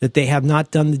that they have not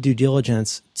done the due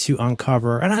diligence to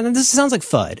uncover. And this sounds like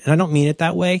FUD, and I don't mean it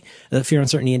that way. Fear,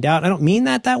 uncertainty, and doubt. I don't mean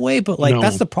that way, but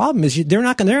that's the problem is they're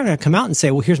not going to come out and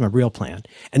say, well, here's my real plan.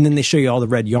 And then they show you all the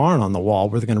red yarn on the wall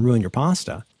where they're going to ruin your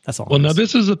pasta. That's all. Well, now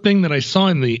this is a thing that I saw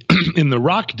in the in the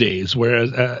rock days,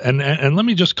 whereas and let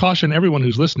me just caution everyone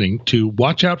who's listening to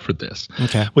watch out for this.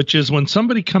 Okay. Which is when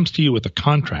somebody comes to you with a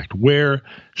contract where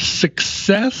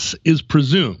success is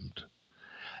presumed,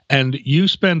 and you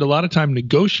spend a lot of time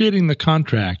negotiating the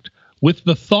contract with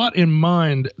the thought in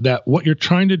mind that what you're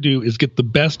trying to do is get the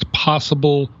best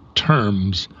possible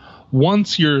terms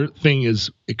once your thing is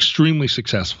extremely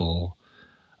successful,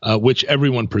 which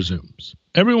everyone presumes.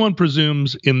 Everyone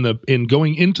presumes in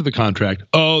going into the contract,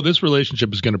 oh, this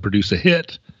relationship is going to produce a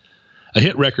hit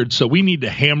record, so we need to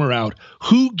hammer out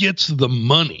who gets the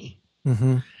money.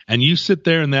 Mm-hmm. And you sit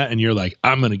there and you're like,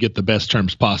 I'm going to get the best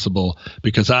terms possible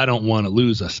because I don't want to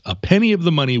lose a penny of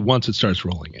the money once it starts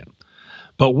rolling in.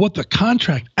 But what the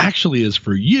contract actually is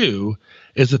for you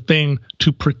is a thing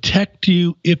to protect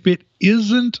you if it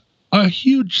isn't a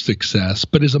huge success,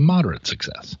 but is a moderate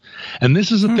success. And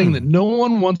this is a thing that no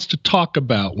one wants to talk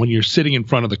about when you're sitting in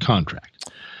front of the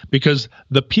contract, because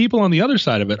the people on the other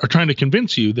side of it are trying to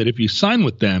convince you that if you sign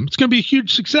with them, it's going to be a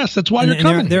huge success. That's why you're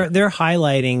coming. They're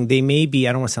highlighting, they may be,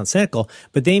 I don't want to sound cynical,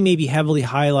 but they may be heavily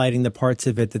highlighting the parts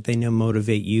of it that they know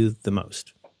motivate you the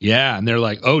most. Yeah, and they're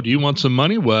like, "Oh, do you want some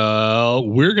money? Well,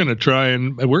 we're going to try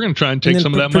and take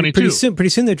some of that money too." Pretty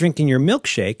soon they're drinking your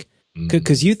milkshake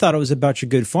because you thought it was about your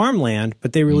good farmland,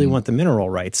 but they really want the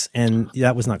mineral rights, and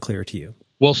that was not clear to you.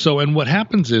 Well, and what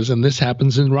happens is, and this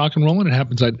happens in rock and roll, and it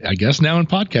happens, I guess, now in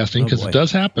podcasting, because it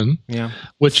does happen,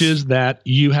 which is that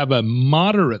you have a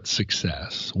moderate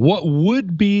success. What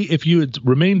would be, if you had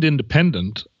remained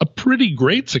independent, a pretty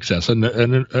great success, and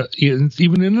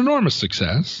even an enormous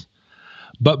success.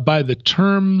 But by the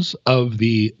terms of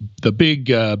the big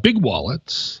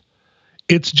wallets,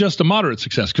 it's just a moderate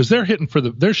success because they're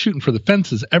shooting for the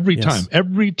fences every time.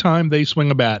 Every time they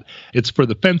swing a bat, it's for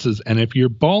the fences. And if your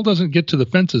ball doesn't get to the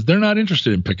fences, they're not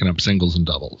interested in picking up singles and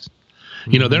doubles.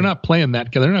 You know, they're not playing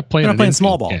that. They're not playing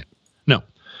small ball. Game. No.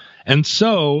 And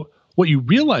so what you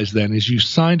realize then is you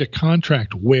signed a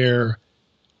contract where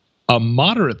a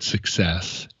moderate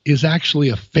success is actually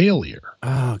a failure.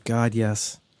 Oh God,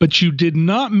 yes. But you did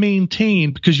not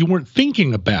maintain because you weren't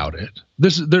thinking about it.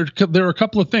 There are a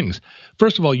couple of things.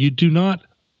 First of all, you do not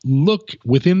look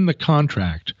within the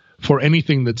contract for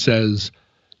anything that says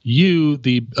you,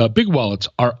 the big wallets,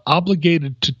 are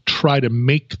obligated to try to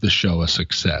make the show a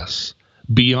success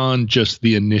beyond just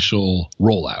the initial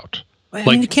rollout. I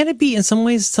mean, can it be in some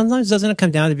ways? Sometimes doesn't it come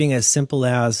down to being as simple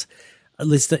as,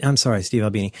 I'm sorry, Steve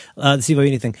Albini, the Steve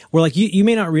Albini thing, where like you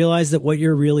may not realize that what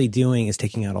you're really doing is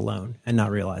taking out a loan and not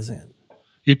realizing it.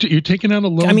 You're taking out a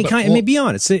loan. I mean, I mean, be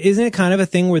honest. Isn't it kind of a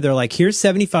thing where they're like, here's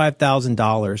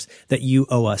 $75,000 that you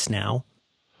owe us now?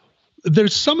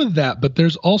 There's some of that, but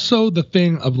there's also the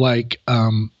thing of like,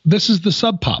 this is the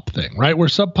Sub Pop thing, right? Where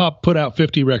Sub Pop put out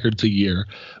 50 records a year,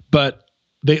 but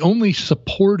they only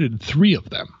supported 3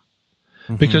 of them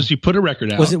because you put a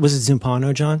record out. Was it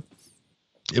Zumpano, John?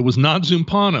 It was not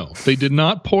Zumpano. They did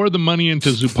not pour the money into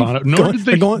Zumpano. Nor did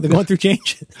they. They're going through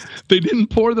changes. They didn't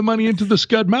pour the money into the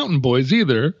Scud Mountain Boys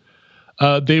either.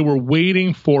 They were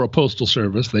waiting for a postal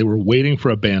service. They were waiting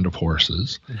for a band of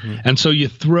horses. And so you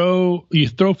throw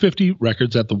 50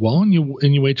 records at the wall and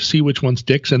you wait to see which one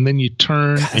sticks, and then you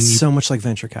turn. God, that's so much like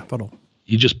venture capital.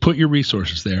 You just put your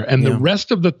resources there. And the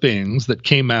rest of the things that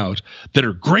came out that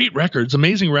are great records,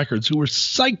 amazing records, who were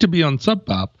psyched to be on Sub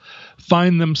Pop,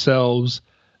 find themselves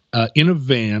in a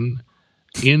van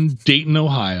in Dayton,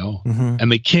 Ohio,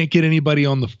 and they can't get anybody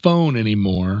on the phone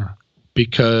anymore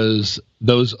because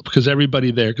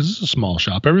everybody there, because it's a small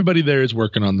shop, everybody there is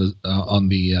working on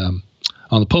the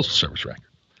Postal Service record,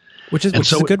 which is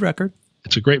a good record.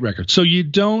 It's a great record. So you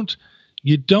don't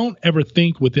ever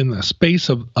think within the space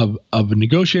of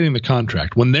negotiating the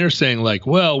contract when they're saying like,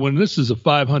 well, when this is a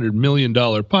 $500 million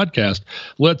podcast,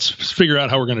 let's figure out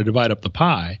how we're going to divide up the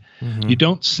pie. You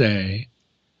don't say,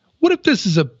 what if this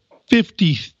is a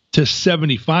 50 to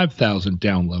 75,000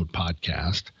 download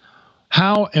podcast?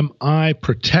 How am I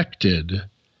protected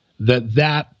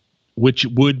that which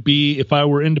would be, if I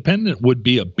were independent, would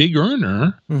be a big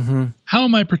earner? How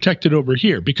am I protected over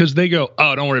here? Because they go,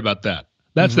 oh, don't worry about that.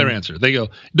 That's their answer. They go,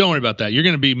 don't worry about that. You're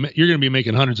going to be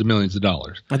making hundreds of millions of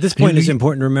dollars. At this point, it's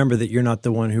important to remember that you're not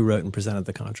the one who wrote and presented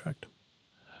the contract.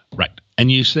 Right.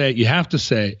 And you have to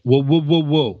say,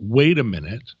 whoa, wait a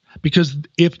minute. Because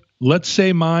let's say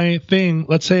I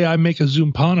make a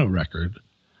Zumpano record,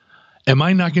 am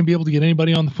I not going to be able to get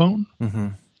anybody on the phone?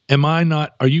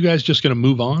 Are you guys just going to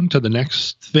move on to the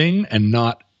next thing and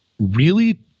not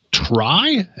really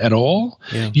try at all?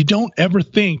 You don't ever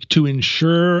think to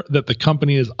ensure that the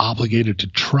company is obligated to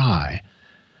try.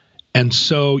 And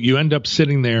so you end up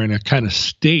sitting there in a kind of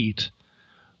state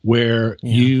where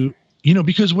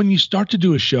because when you start to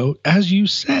do a show, as you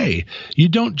say, you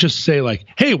don't just say like,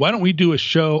 hey, why don't we do a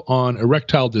show on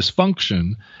erectile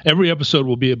dysfunction? Every episode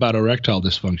will be about erectile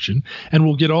dysfunction, and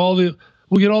we'll get all the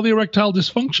erectile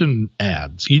dysfunction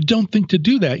ads. You don't think to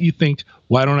do that. You think,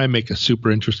 why don't I make a super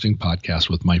interesting podcast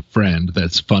with my friend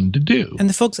that's fun to do? And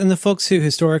the folks who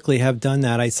historically have done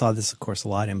that, I saw this, of course, a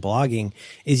lot in blogging,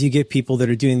 is you get people that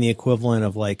are doing the equivalent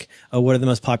of like, oh, what are the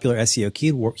most popular SEO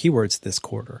keywords this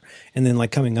quarter? And then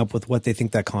like coming up with what they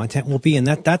think that content will be. And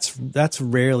that's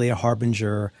rarely a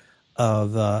harbinger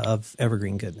of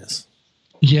evergreen goodness.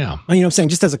 Yeah. You know what I'm saying?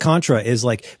 Just as a contra is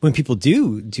like when people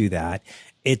do that,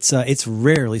 it's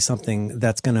rarely something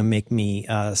that's going to make me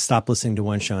stop listening to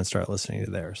one show and start listening to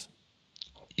theirs.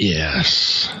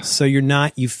 Yes. So you're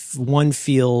not one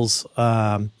feels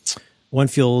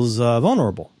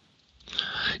vulnerable.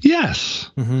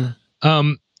 Yes.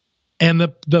 Mm-hmm.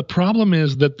 And the problem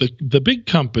is that the big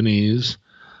companies,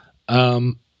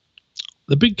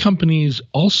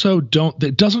 also don't.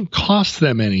 It doesn't cost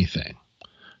them anything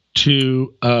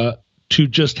to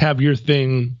just have your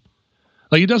thing.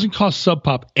 Like, it doesn't cost Sub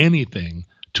Pop anything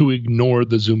to ignore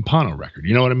the Zumpano record.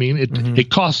 You know what I mean? It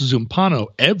costs Zumpano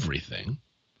everything,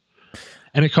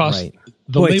 and it costs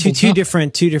the label two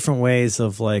different ways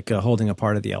of like holding a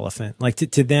part of the elephant. Like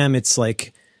to them, it's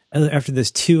like after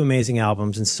there's two amazing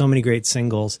albums and so many great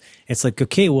singles, it's like,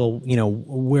 okay, well,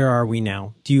 where are we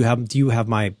now? Do you have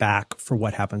my back for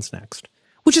what happens next?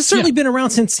 Which has certainly been around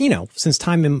since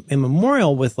time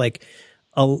immemorial with like.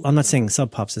 I'm not saying Sub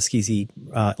Pop's a skeezy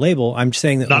label. I'm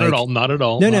saying that not at all.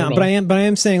 No. But I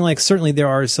am saying like certainly there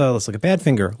are. So let's look at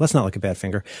Badfinger. Let's not look at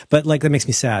Badfinger. But like that makes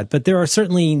me sad. But there are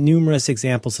certainly numerous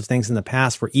examples of things in the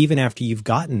past where even after you've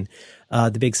gotten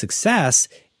the big success,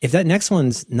 if that next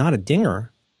one's not a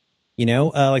dinger,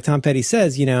 like Tom Petty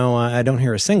says, I don't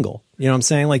hear a single. You know what I'm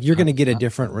saying? Like you're going to get a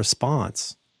different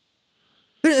response.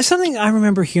 There's something I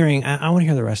remember hearing. I want to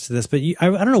hear the rest of this, but I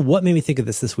don't know what made me think of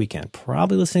this weekend.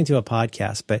 Probably listening to a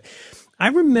podcast, but I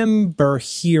remember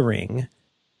hearing,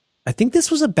 I think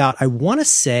this was about, I want to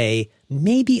say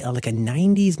maybe like a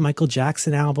 90s Michael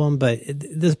Jackson album, but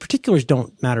the particulars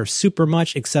don't matter super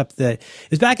much, except that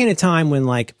it was back in a time when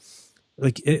like I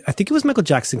think it was Michael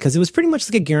Jackson because it was pretty much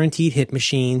like a guaranteed hit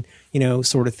machine,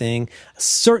 sort of thing.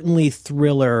 Certainly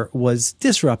Thriller was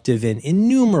disruptive in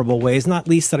innumerable ways, not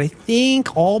least that I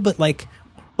think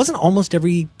wasn't almost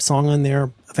every song on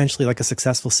there eventually like a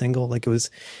successful single. Like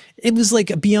it was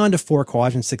like beyond a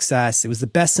 4-quadrant success. It was the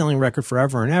best selling record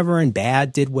forever and ever, and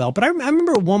Bad did well. But I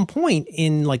remember at one point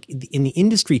in the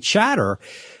industry chatter,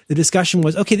 the discussion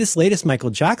was, okay, this latest Michael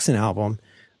Jackson album,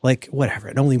 like whatever,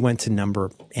 it only went to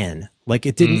number N. Like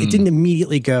it didn't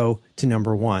immediately go to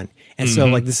number one. And so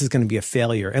like, this is going to be a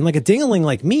failure. And like a ding-a-ling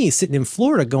like me sitting in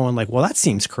Florida going like, well, that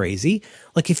seems crazy.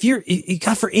 Like if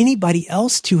for anybody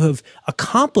else to have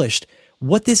accomplished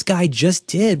what this guy just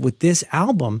did with this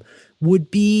album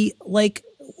would be like,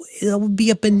 it would be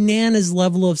a bananas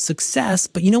level of success.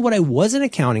 But you know what I wasn't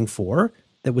accounting for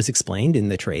that was explained in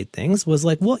the trade things was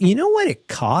like, well, you know what it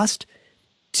cost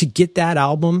to get that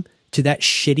album to that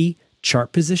shitty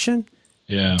chart position?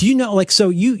 Yeah. Do you know, like, so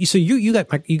you got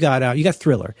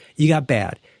Thriller, you got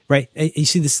Bad, right? You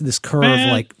see this curve,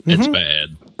 like it's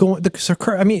bad.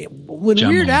 I mean, when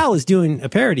Weird Al is doing a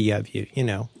parody of you,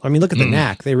 I mean, look at the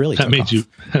Knack. They really that means you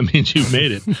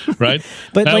made it, right?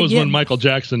 But that like, was when Michael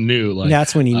Jackson knew. Like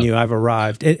that's when he knew I've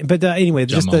arrived. But anyway,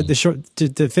 just the short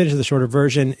to finish the shorter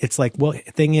version. It's like, well, the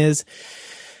thing is,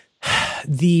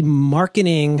 the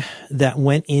marketing that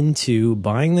went into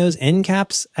buying those end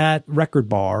caps at Record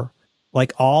Bar,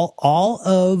 like all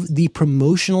of the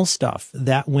promotional stuff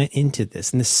that went into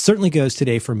this, and this certainly goes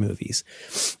today for movies,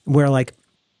 where like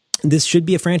this should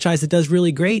be a franchise that does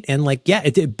really great, and like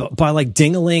it did by like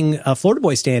ding-a-ling Florida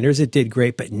Boy standards, it did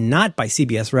great, but not by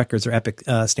CBS Records or Epic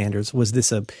standards. Was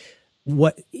this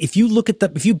if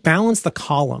you balance the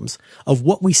columns of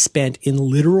what we spent in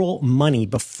literal money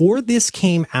before this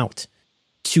came out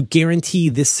to guarantee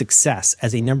this success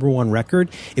as a number one record,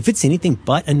 if it's anything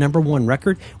but a number one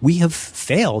record, we have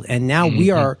failed. And now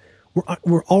we're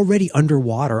already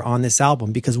underwater on this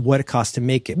album because of what it cost to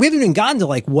make it. We haven't even gotten to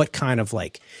like what kind of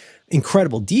like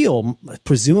incredible deal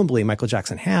presumably Michael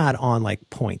Jackson had on like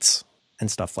points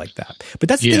and stuff like that. But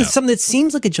that's the thing, something that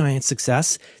seems like a giant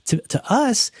success to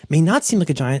us may not seem like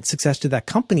a giant success to that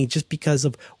company just because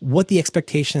of what the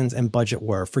expectations and budget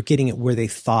were for getting it where they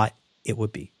thought it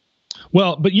would be.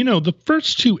 Well, but the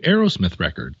first two Aerosmith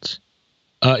records,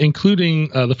 including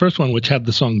the first one, which had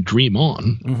the song Dream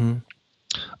On,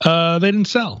 they didn't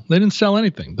sell. They didn't sell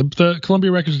anything. The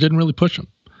Columbia Records didn't really push them.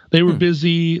 They were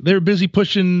busy. They were busy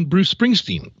pushing Bruce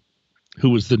Springsteen. who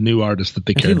was the new artist that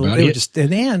they cared about. They were just,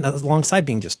 and alongside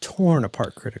being just torn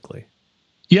apart critically.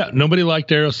 Yeah, nobody liked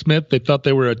Aerosmith. They thought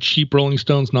they were a cheap Rolling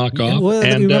Stones knockoff. Yeah, well,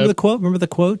 and remember the quote?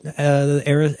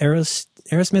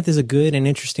 Aerosmith is a good and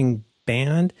interesting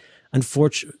band. A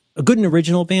good and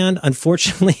original band.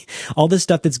 Unfortunately, all this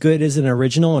stuff that's good isn't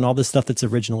original, and all this stuff that's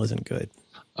original isn't good.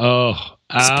 Oh,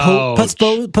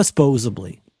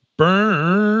 supposedly.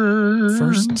 Burn.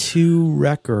 First 2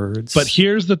 records. But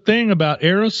here's the thing about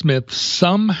Aerosmith.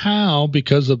 Somehow,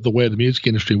 because of the way the music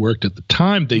industry worked at the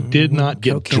time, they did not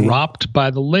get dropped by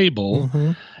the label,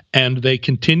 and they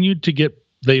continued to get.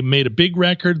 They made a big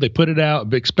record. They put it out,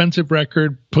 an expensive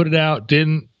record, put it out,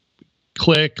 didn't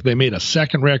click. They made a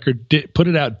second record, put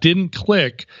it out, didn't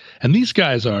click. And these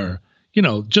guys are,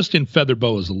 just in Feather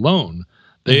Boas alone,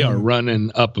 they are running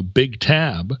up a big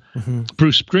tab.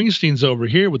 Bruce Springsteen's over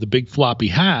here with a big floppy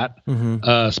hat,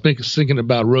 thinking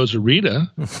about Rosarita,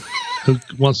 who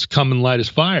wants to come and light his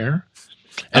fire.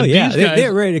 And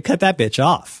they're ready to cut that bitch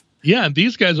off. Yeah, and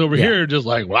these guys over here are just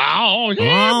like, wow.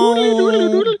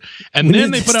 And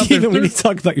then they put out their we need to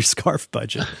talk about your scarf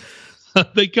budget.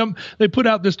 They put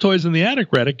out this Toys in the Attic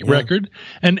record,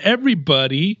 and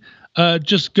everybody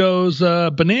just goes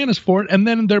bananas for it, and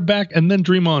then they're back, and then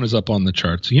Dream On is up on the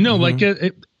charts.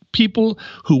 People,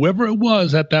 whoever it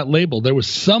was at that label, there was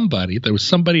somebody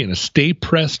in a Stay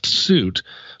Pressed suit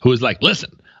who was like,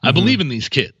 listen, I believe in these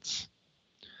kids.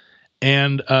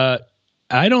 And I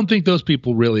don't think those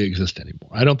people really exist anymore.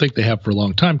 I don't think they have for a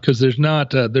long time, because there's not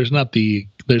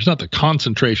the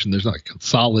concentration, there's not a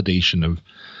consolidation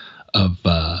of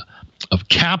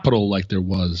capital like there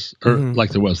was, or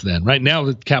like there was then. Right now,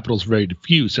 the capital's very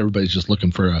diffuse. Everybody's just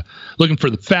looking for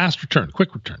the fast return,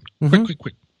 quick return,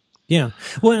 quick. Yeah.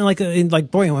 Well,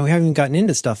 and boy, we haven't even gotten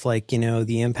into stuff like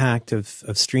the impact of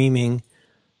streaming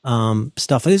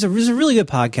stuff. There's a really good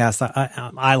podcast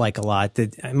I like a lot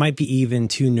that it might be even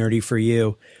too nerdy for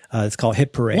you. It's called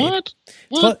Hit Parade. What?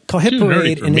 It's called Hit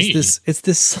Parade, and it's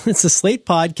a Slate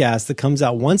podcast that comes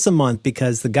out once a month,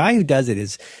 because the guy who does it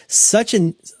is such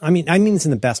I mean this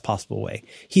in the best possible way.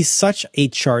 He's such a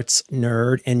charts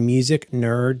nerd and music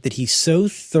nerd that he so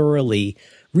thoroughly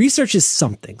researches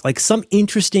something, like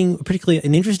particularly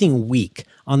an interesting week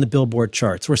on the Billboard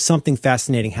charts where something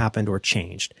fascinating happened or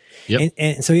changed. Yep.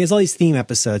 And so he has all these theme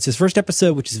episodes. His first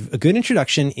episode, which is a good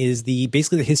introduction, is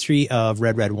basically the history of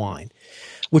Red Red Wine,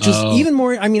 which was even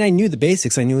more. I mean, I knew the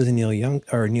basics. I knew it was a Neil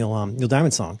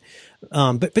Diamond song.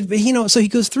 But so he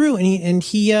goes through and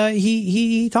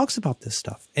he talks about this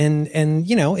stuff. And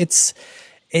it's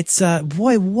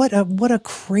boy, what a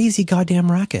crazy goddamn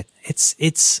racket.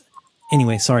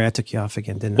 Anyway, sorry, I took you off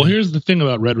again, didn't I? Well, here's the thing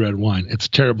about Red Red Wine. It's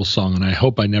a terrible song, and I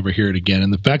hope I never hear it again.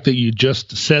 And the fact that you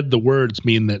just said the words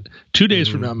mean that 2 days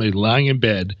from now I'm going to be lying in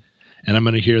bed, and I'm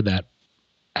going to hear that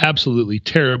absolutely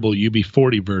terrible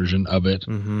UB40 version of it.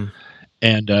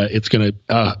 And it's going to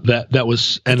that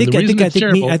was, and the reason it's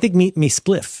terrible. I think Me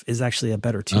Spliff is actually a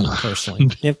better tune, personally.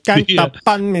 It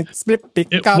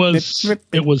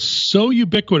was so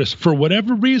ubiquitous for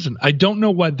whatever reason. I don't know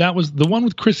why. That was the one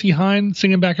with Chrissy Hine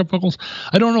singing backup vocals.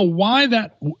 I don't know why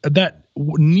that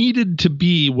needed to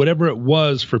be whatever it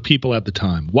was for people at the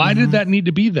time. Why did that need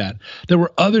to be that? There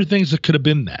were other things that could have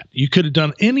been that. You could have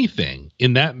done anything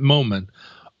in that moment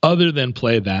other than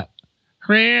play that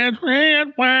red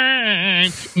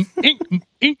wine.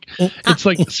 It's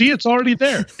like, see, it's already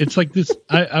there. It's like this.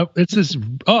 It's this.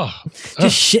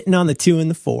 Just shitting on the 2 and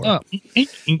the 4.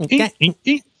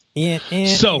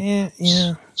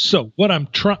 So what I'm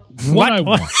trying, what I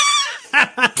want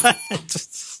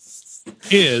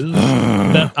is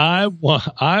that I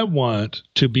want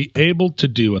to be able to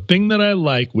do a thing that I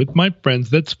like with my friends.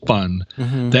 That's fun.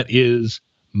 That is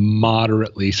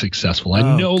moderately successful.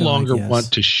 I no longer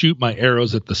want to shoot my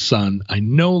arrows at the sun. I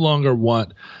no longer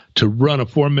want to run a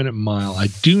 4-minute mile. I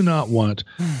do not want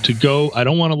to go. I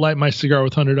don't want to light my cigar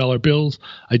with $100 bills.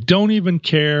 I don't even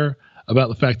care about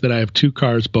the fact that I have 2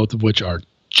 cars, both of which are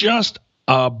just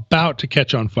about to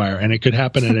catch on fire, and it could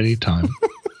happen at any time.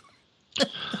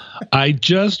 I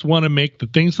just want to make the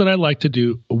things that I like to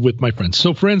do with my friends.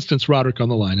 So, for instance, Roderick on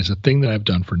the Line is a thing that I've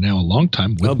done for now a long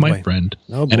time with my friend,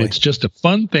 and it's just a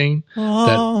fun thing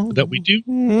that we do.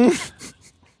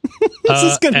 This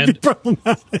is going to be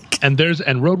problematic.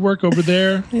 And road work over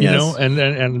there,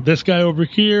 and this guy over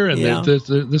here, and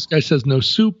this guy says no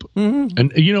soup,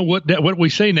 and you know what we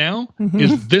say now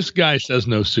is this guy says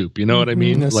no soup. You know what I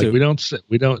mean? No soup.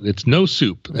 We don't. It's no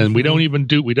soup, and we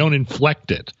don't inflect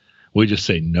it. We just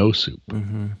say no soup,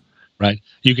 right?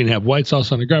 You can have white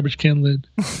sauce on a garbage can lid.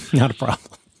 Not a problem.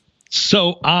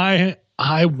 So I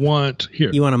I want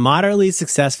here. You want a moderately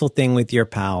successful thing with your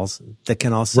pals that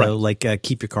can also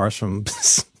keep your cars from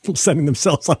setting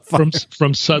themselves on fire.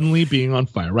 From suddenly being on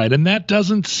fire, right? And that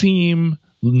doesn't seem,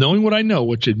 knowing what I know,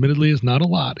 which admittedly is not a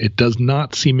lot, it does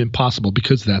not seem impossible,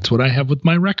 because that's what I have with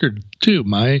my record too.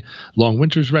 My Long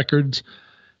Winters records,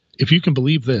 if you can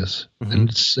believe this,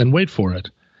 and wait for it,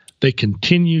 they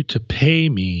continue to pay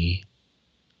me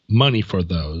money for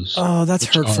those. Oh, that's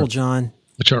hurtful, John.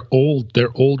 Which are old.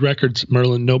 They're old records,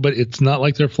 Merlin. No, but it's not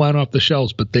like they're flying off the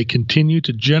shelves, but they continue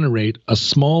to generate a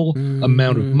small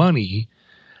amount of money.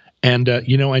 And,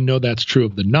 I know that's true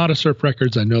of the Nada Surf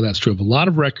records. I know that's true of a lot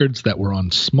of records that were on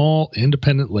small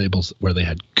independent labels where they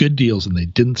had good deals and they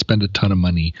didn't spend a ton of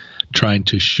money trying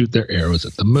to shoot their arrows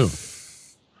at the moon.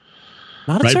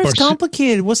 Nada Surf's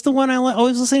complicated. What's the one I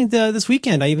was listening to this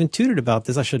weekend? I even tweeted about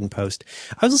this. I shouldn't post.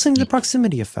 I was listening to The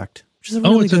Proximity Effect, which is a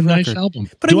really good nice record. Album.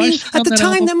 But at the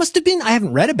time, that must have been, I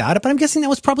haven't read about it, but I'm guessing that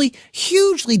was probably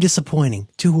hugely disappointing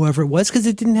to whoever it was, because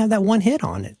it didn't have that one hit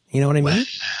on it. You know what I mean?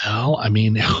 Well, I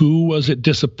mean, who was it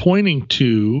disappointing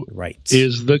to? Right.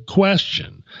 Is the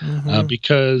question.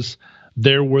 Because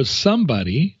there was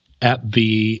somebody at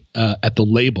the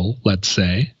label, let's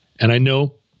say, and I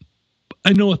know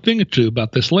a thing or two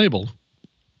about this label.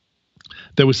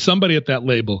 There was somebody at that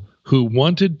label who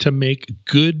wanted to make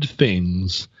good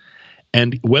things,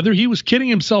 and whether he was kidding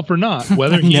himself or not,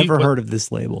 whether I've never heard of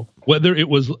this label, whether it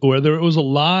was a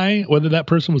lie, whether that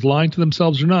person was lying to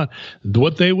themselves or not,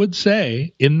 what they would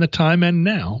say in the time and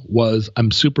now was,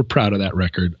 "I'm super proud of that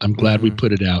record. I'm glad we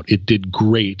put it out. It did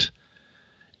great."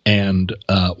 And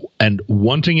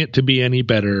wanting it to be any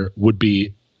better would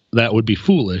be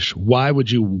foolish. Why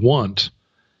would you want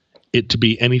it to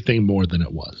be anything more than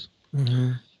it was?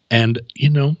 And,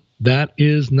 that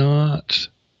is not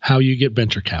how you get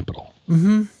venture capital.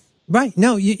 Right.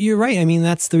 No, you're right. I mean,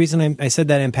 that's the reason I said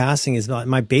that in passing, is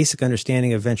my basic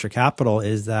understanding of venture capital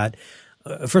is that,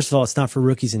 first of all, it's not for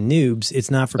rookies and noobs.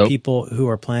 It's not for people who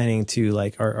are planning to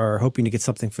are hoping to get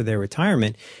something for their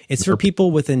retirement. It's for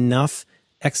people with enough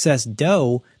excess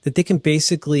dough that they can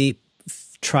basically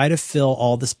try to fill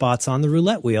all the spots on the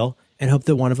roulette wheel and hope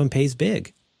that one of them pays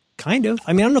big. Kind of.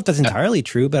 I mean, I don't know if that's entirely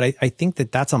true, but I think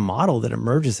that's a model that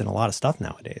emerges in a lot of stuff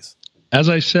nowadays. As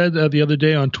I said the other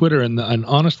day on Twitter, and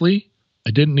honestly,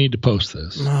 I didn't need to post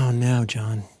this. Oh, no,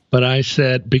 John. But I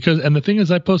said, and the thing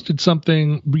is, I posted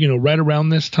something, right around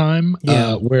this time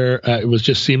where it was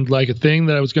just seemed like a thing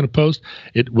that I was going to post.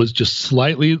 It was just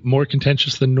slightly more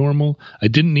contentious than normal. I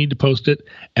didn't need to post it.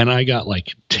 And I got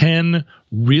like 10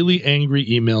 really angry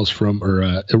emails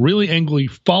really angry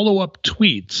follow-up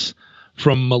tweets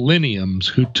from millenniums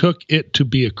who took it to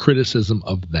be a criticism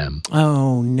of them.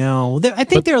 Oh, no. I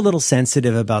think they're a little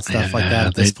sensitive about stuff like that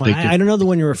at this point. I don't know the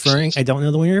one you're referring. I don't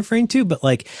know the one you're referring to, but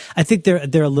I think they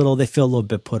feel a little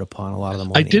bit put upon, a lot of the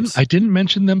millennials. I didn't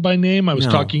mention them by name. I was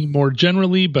talking more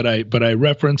generally, but I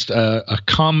referenced a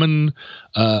common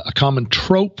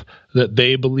trope that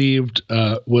they believed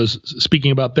was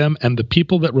speaking about them, and the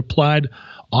people that replied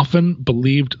often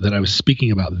believed that I was speaking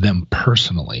about them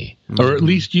personally, or at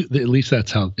least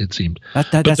that's how it seemed. That's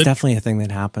definitely a thing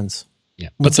that happens. Yeah,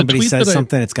 when somebody says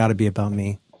something, it's got to be about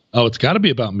me. Oh, it's got to be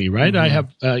about me, right? I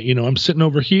have, I'm sitting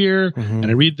over here and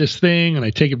I read this thing and I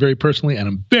take it very personally, and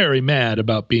I'm very mad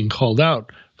about being called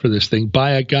out for this thing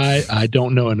by a guy I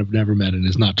don't know and have never met and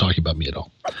is not talking about me at all.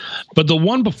 But the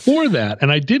one before that, and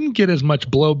I didn't get as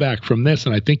much blowback from this,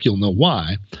 and I think you'll know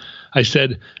why. I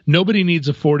said, nobody needs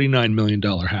a $49 million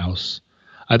house.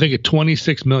 I think a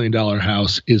 $26 million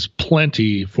house is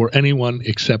plenty for anyone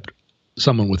except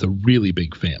someone with a really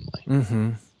big family.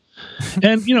 And,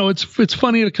 it's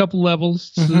funny at a couple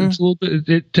levels. It's a little bit,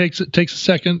 it takes a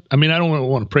second. I mean, I don't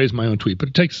want to praise my own tweet, but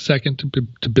it takes a second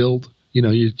to build.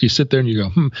 You sit there and you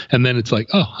go, and then it's like,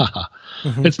 oh, haha.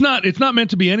 It's not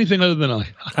meant to be anything other than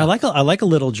I like a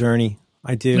little journey.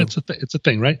 I do. It's a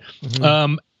thing, right?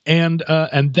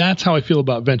 And that's how I feel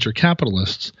about venture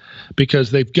capitalists,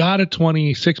 because they've got a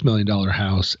 $26 million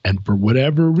house, and for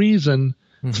whatever reason,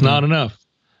 it's not enough.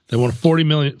 They want a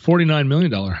 $49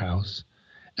 million house.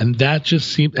 And that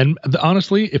just seemed, and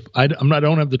honestly, if I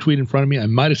don't have the tweet in front of me, I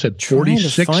might have said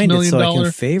 $46 million so I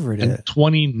can favorite and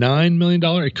 $29 million.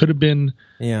 It could have been,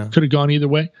 could have gone either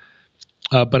way.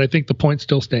 But I think the point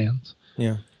still stands.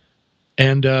 Yeah.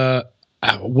 And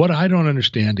what I don't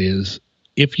understand is,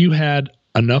 if you had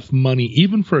enough money,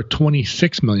 even for a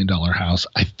 $26 million house,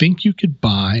 I think you could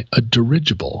buy a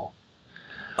dirigible.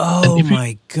 Oh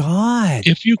my God.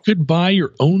 If you could buy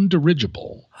your own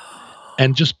dirigible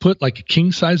and just put like a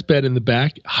king size bed in the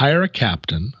back, hire a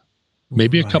captain,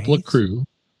 maybe a couple of crew,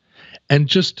 and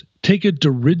just take a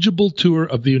dirigible tour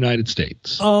of the United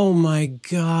States. Oh my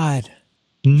God.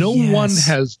 No one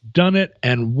has done it,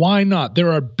 and why not?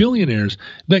 There are billionaires.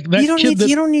 You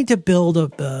don't need to build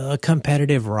a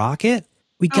competitive rocket.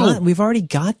 We've already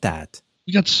got that.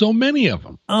 We got so many of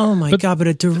them. Oh my God! But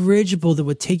a dirigible that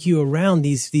would take you around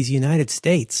these United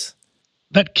States.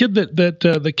 That kid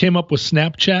that came up with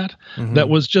Snapchat, that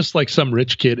was just like some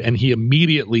rich kid, and he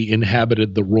immediately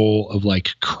inhabited the role of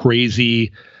like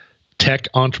crazy tech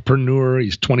entrepreneur.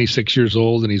 He's 26 years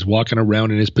old and he's walking around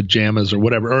in his pajamas or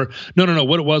whatever. Or no.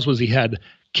 What it was he had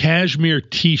cashmere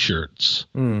T-shirts.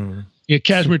 A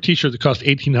cashmere T-shirt that cost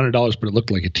 $1,800, but it looked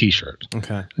like a T-shirt.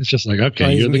 Okay, it's just like,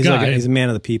 okay, you're the guy. He's a man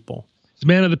of the people. He's a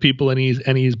man of the people, and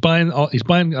he's buying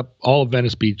up all of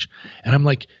Venice Beach. And I'm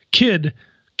like, kid,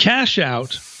 cash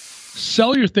out,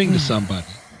 sell your thing to somebody.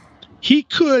 He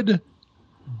could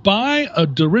buy a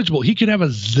dirigible. He could have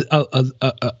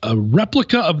a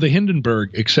replica of the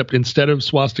Hindenburg, except instead of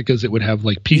swastikas, it would have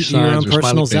like peace signs or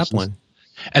personal Zeppelin,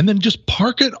 and then just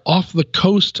park it off the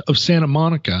coast of Santa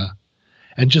Monica,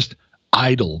 and just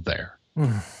idle there.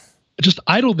 Just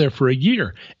idle there for a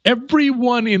year.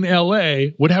 Everyone in LA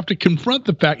would have to confront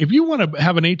the fact, if you want to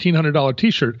have an $1,800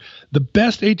 T-shirt, the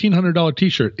best $1,800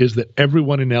 T-shirt is that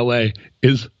everyone in LA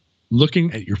is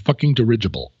looking at your fucking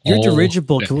dirigible. Your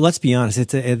dirigible, let's be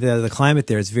honest, the climate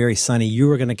there is very sunny.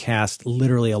 You are going to cast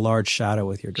literally a large shadow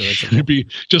with your dirigible. It'd be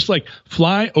just like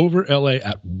fly over LA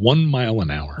at 1 mile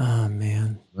an hour. Oh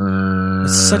man.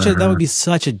 That would be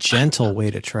such a gentle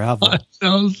way to travel. That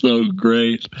sounds so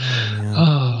great.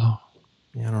 Oh.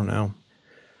 I don't know.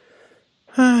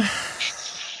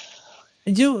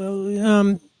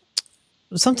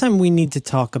 Sometime we need to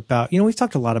talk about, we've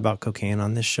talked a lot about cocaine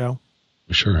on this show.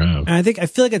 We sure have. And I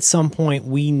feel like at some point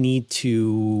we need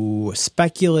to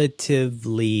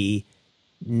speculatively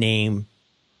name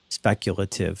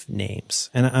speculative names.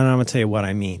 And I'm going to tell you what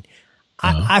I mean.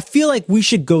 I feel like we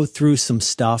should go through some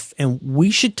stuff and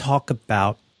we should talk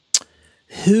about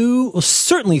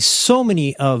certainly so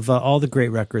many of all the great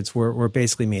records were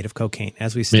basically made of cocaine,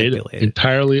 as we stipulated. Made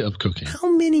entirely of cocaine. How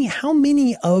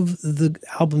many of the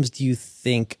albums do you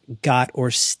think got or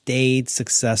stayed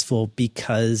successful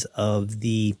because of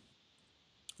the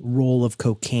role of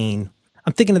cocaine?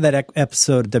 I'm thinking of that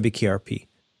episode of WKRP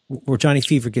where Johnny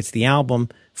Fever gets the album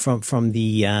from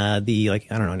the like,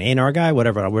 I don't know, an A&R guy,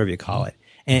 whatever you call it.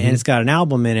 And it's got an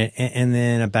album in it, and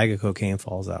then a bag of cocaine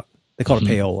falls out. They call it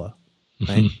payola.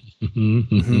 Right?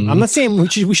 I'm not saying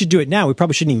we should do it now. We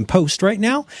probably shouldn't even post right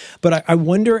now. But I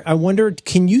wonder.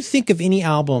 Can you think of any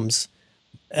albums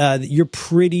that you're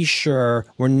pretty sure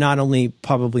were not only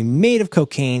probably made of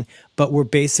cocaine, but were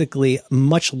basically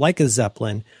much like a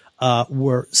Zeppelin,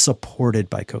 were supported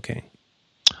by cocaine?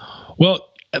 Well,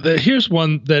 here's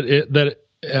one that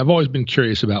I've always been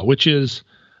curious about, which is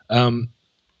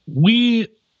we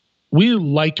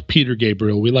like Peter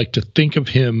Gabriel. We like to think of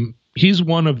him. He's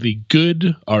one of the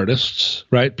good artists,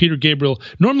 right? Peter Gabriel.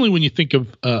 Normally, when you think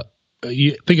of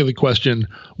the question,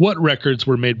 what records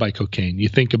were made by cocaine? You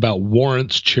think about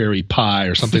Warrant's Cherry Pie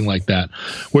or something like that,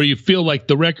 where you feel like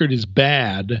the record is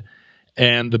bad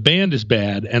and the band is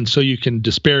bad, and so you can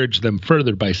disparage them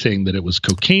further by saying that it was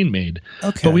cocaine made.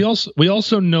 Okay. But we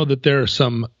also know that there are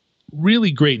some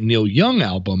really great Neil Young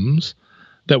albums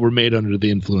that were made under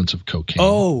the influence of cocaine.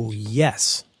 Oh,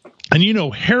 yes. And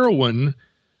heroin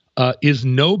is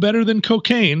no better than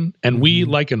cocaine, and we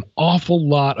like an awful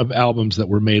lot of albums that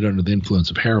were made under the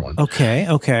influence of heroin. Okay.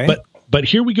 But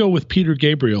here we go with Peter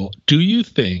Gabriel. Do you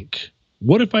think,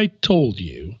 what if I told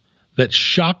you that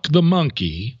Shock the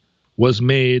Monkey was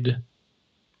made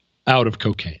out of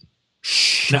cocaine?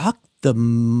 It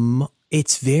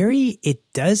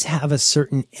does have a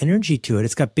certain energy to it.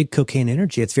 It's got big cocaine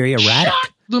energy. It's very erratic.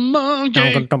 Shock the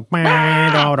Monkey.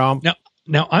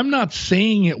 Now, I'm not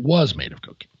saying it was made of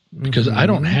cocaine, because I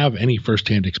don't have any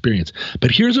firsthand experience.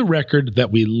 But here's a record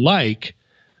that we like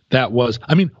that was,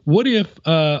 what if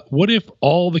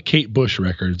all the Kate Bush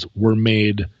records were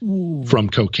made from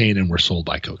cocaine and were sold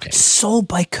by cocaine? Sold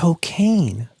by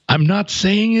cocaine? I'm not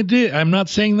saying it did. I'm not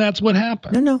saying that's what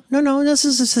happened. No. This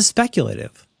is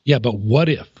speculative. Yeah, but what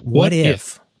if? What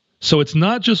if? So it's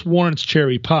not just Warrant's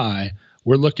Cherry Pie.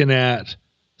 We're looking at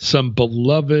some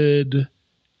beloved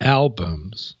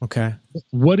albums. Okay.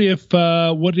 What if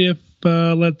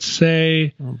let's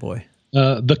say, oh boy,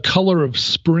 The Color of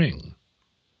Spring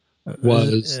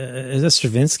was is that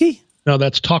Stravinsky? No,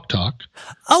 that's Talk Talk.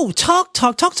 Oh, Talk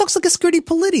Talk's like a Scritti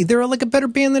Politti. They're like a better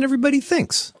band than everybody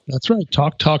thinks. That's right.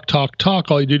 Talk Talk.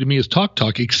 All you do to me is talk,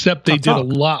 except they did a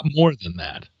lot more than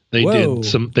that. They made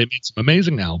some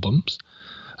amazing albums,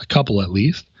 a couple at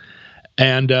least.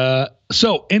 And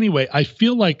so anyway, I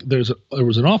feel like there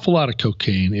was an awful lot of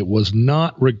cocaine. It was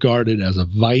not regarded as a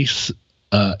vice,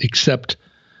 except,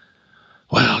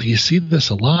 well, you see this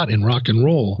a lot in rock and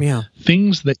roll. Yeah.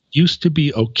 Things that used to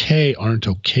be okay aren't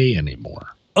okay anymore.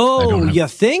 Oh, you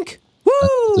think?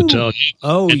 Woo! To tell you.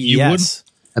 Oh, And you yes.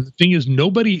 and the thing is,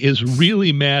 nobody is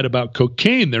really mad about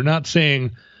cocaine. They're not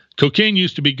saying cocaine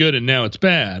used to be good and now it's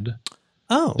bad.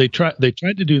 Oh. They tried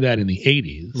to do that in the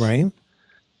 80s. Right.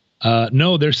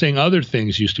 No, they're saying other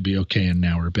things used to be okay and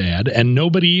now are bad, and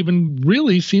nobody even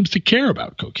really seems to care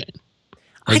about cocaine.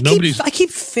 Like I keep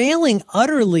failing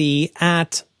utterly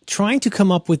at trying to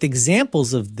come up with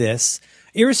examples of this,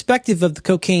 irrespective of the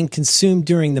cocaine consumed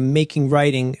during the making,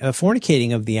 writing,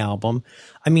 fornicating of the album.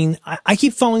 I mean, I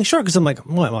keep falling short because I'm like,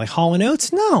 what, like Hall &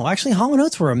 Oates? No, actually, Hall &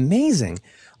 Oates were amazing.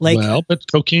 Like, well,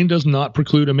 but cocaine does not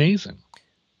preclude amazing.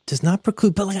 Does not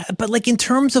preclude, but like in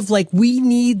terms of like, we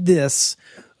need this.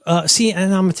 See,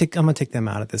 and I'm gonna take them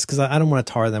out of this because I don't want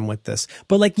to tar them with this.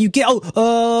 But like you get,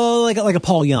 like a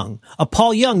Paul Young,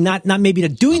 not maybe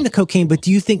doing the cocaine, but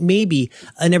do you think maybe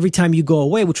an Every Time You Go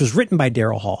Away, which was written by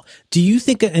Daryl Hall, do you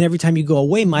think an Every Time You Go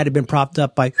Away might have been propped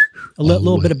up by a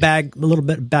little bit of bag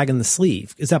in the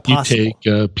sleeve? Is that possible? You take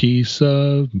a piece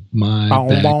of my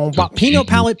bag. Pino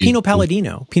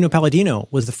Palladino. Pino Palladino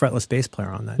was the fretless bass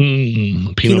player on that.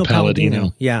 Pino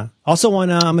Palladino. Yeah. Also on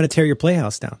I'm Gonna Tear Your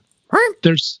Playhouse Down.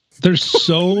 There's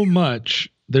so much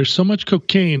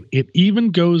cocaine. It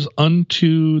even goes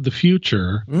unto the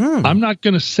future. I'm not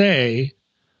going to say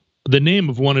the name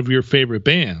of one of your favorite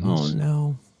bands. Oh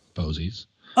no, Posies.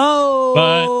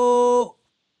 Oh,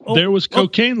 but there was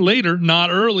cocaine later, not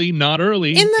early. In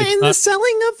the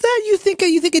selling of that, you think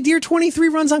a Dear 23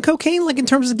 runs on cocaine, like in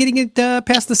terms of getting it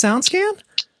past the sound scan?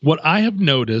 What I have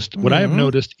noticed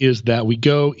is that we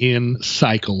go in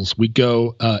cycles. We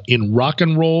go in rock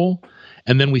and roll,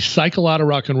 and then we cycle out of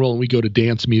rock and roll and we go to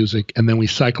dance music, and then we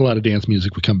cycle out of dance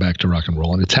music, we come back to rock and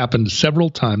roll. And it's happened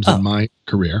several times in my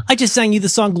career. I just sang you the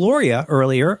song Gloria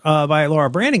earlier by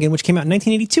Laura Branigan, which came out in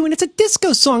 1982, and it's a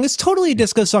disco song. It's totally a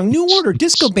disco song. New Order,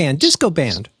 disco band.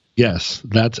 Yes,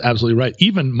 that's absolutely right.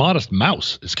 Even Modest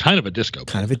Mouse is kind of a disco band.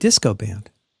 Kind of a disco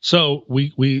band. So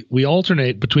we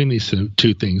alternate between these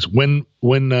two things. When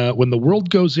the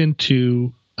world goes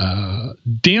into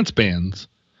dance bands,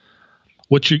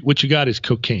 what you got is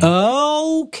cocaine.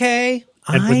 Okay,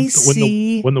 I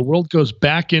see. When the world goes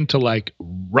back into like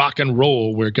rock and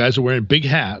roll, where guys are wearing big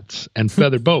hats and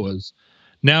feather boas,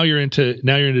 now you're into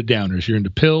downers. You're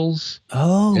into pills.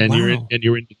 Oh, and wow.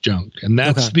 you're into junk, and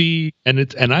that's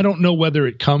and I don't know whether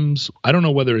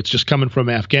it's just coming from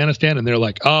Afghanistan, and they're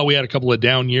like, oh, we had a couple of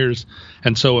down years,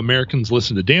 and so Americans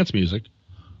listen to dance music,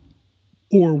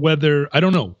 or whether I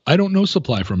don't know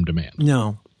supply from demand.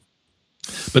 No.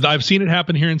 But I've seen it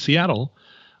happen here in Seattle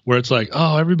where it's like,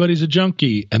 oh, everybody's a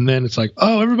junkie. And then it's like,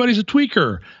 oh, everybody's a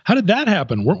tweaker. How did that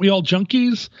happen? Weren't we all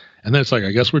junkies? And then it's like,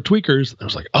 I guess we're tweakers. And I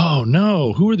was like, oh,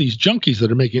 no, who are these junkies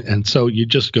that are making? And so you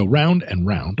just go round and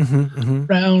round,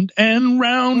 round and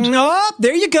round. Oh,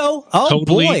 there you go. Oh,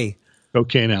 totally boy.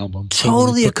 Cocaine album.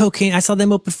 Totally a cocaine. I saw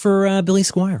them open for Billy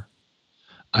Squier.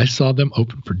 I saw them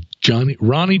open for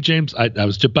Ronnie James. I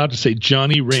was about to say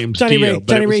Johnny Rames Dio.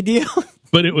 Johnny Ray Dio.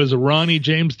 But it was a Ronnie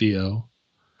James Dio.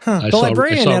 Huh. The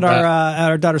librarian at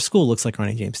our daughter's school looks like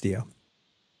Ronnie James Dio.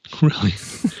 Really?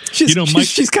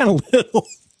 She's kind of little.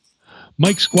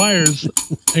 Mike Squires,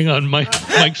 hang on, Mike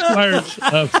Squires,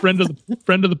 friend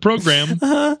of the program,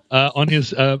 on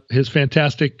his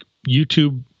fantastic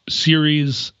YouTube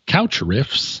series Couch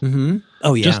Riffs. Mm-hmm.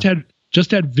 Oh yeah,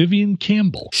 just had Vivian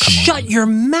Campbell. Shut your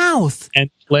mouth!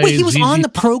 And wait, he was on the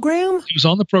program? He was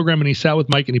on the program, and he sat with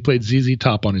Mike, and he played ZZ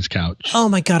Top on his couch. Oh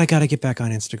my god, I got to get back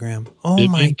on Instagram. Oh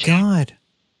Vivian my god,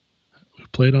 who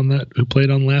played on that? Who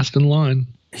played on Last in Line?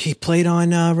 He played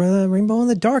on Rainbow in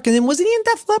the Dark, and then wasn't he in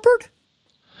Def Leppard?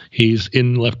 He's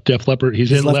in Def Leppard.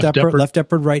 He's in Left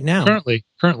Leppard right now.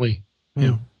 Currently.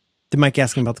 Yeah. Did Mike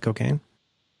ask him about the cocaine?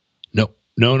 No.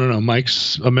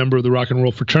 Mike's a member of the rock and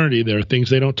roll fraternity. There are things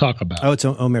they don't talk about. Oh, it's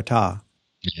Omerta.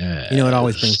 Yeah. You know, it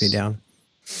always brings me down.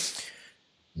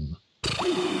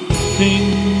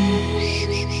 Ding.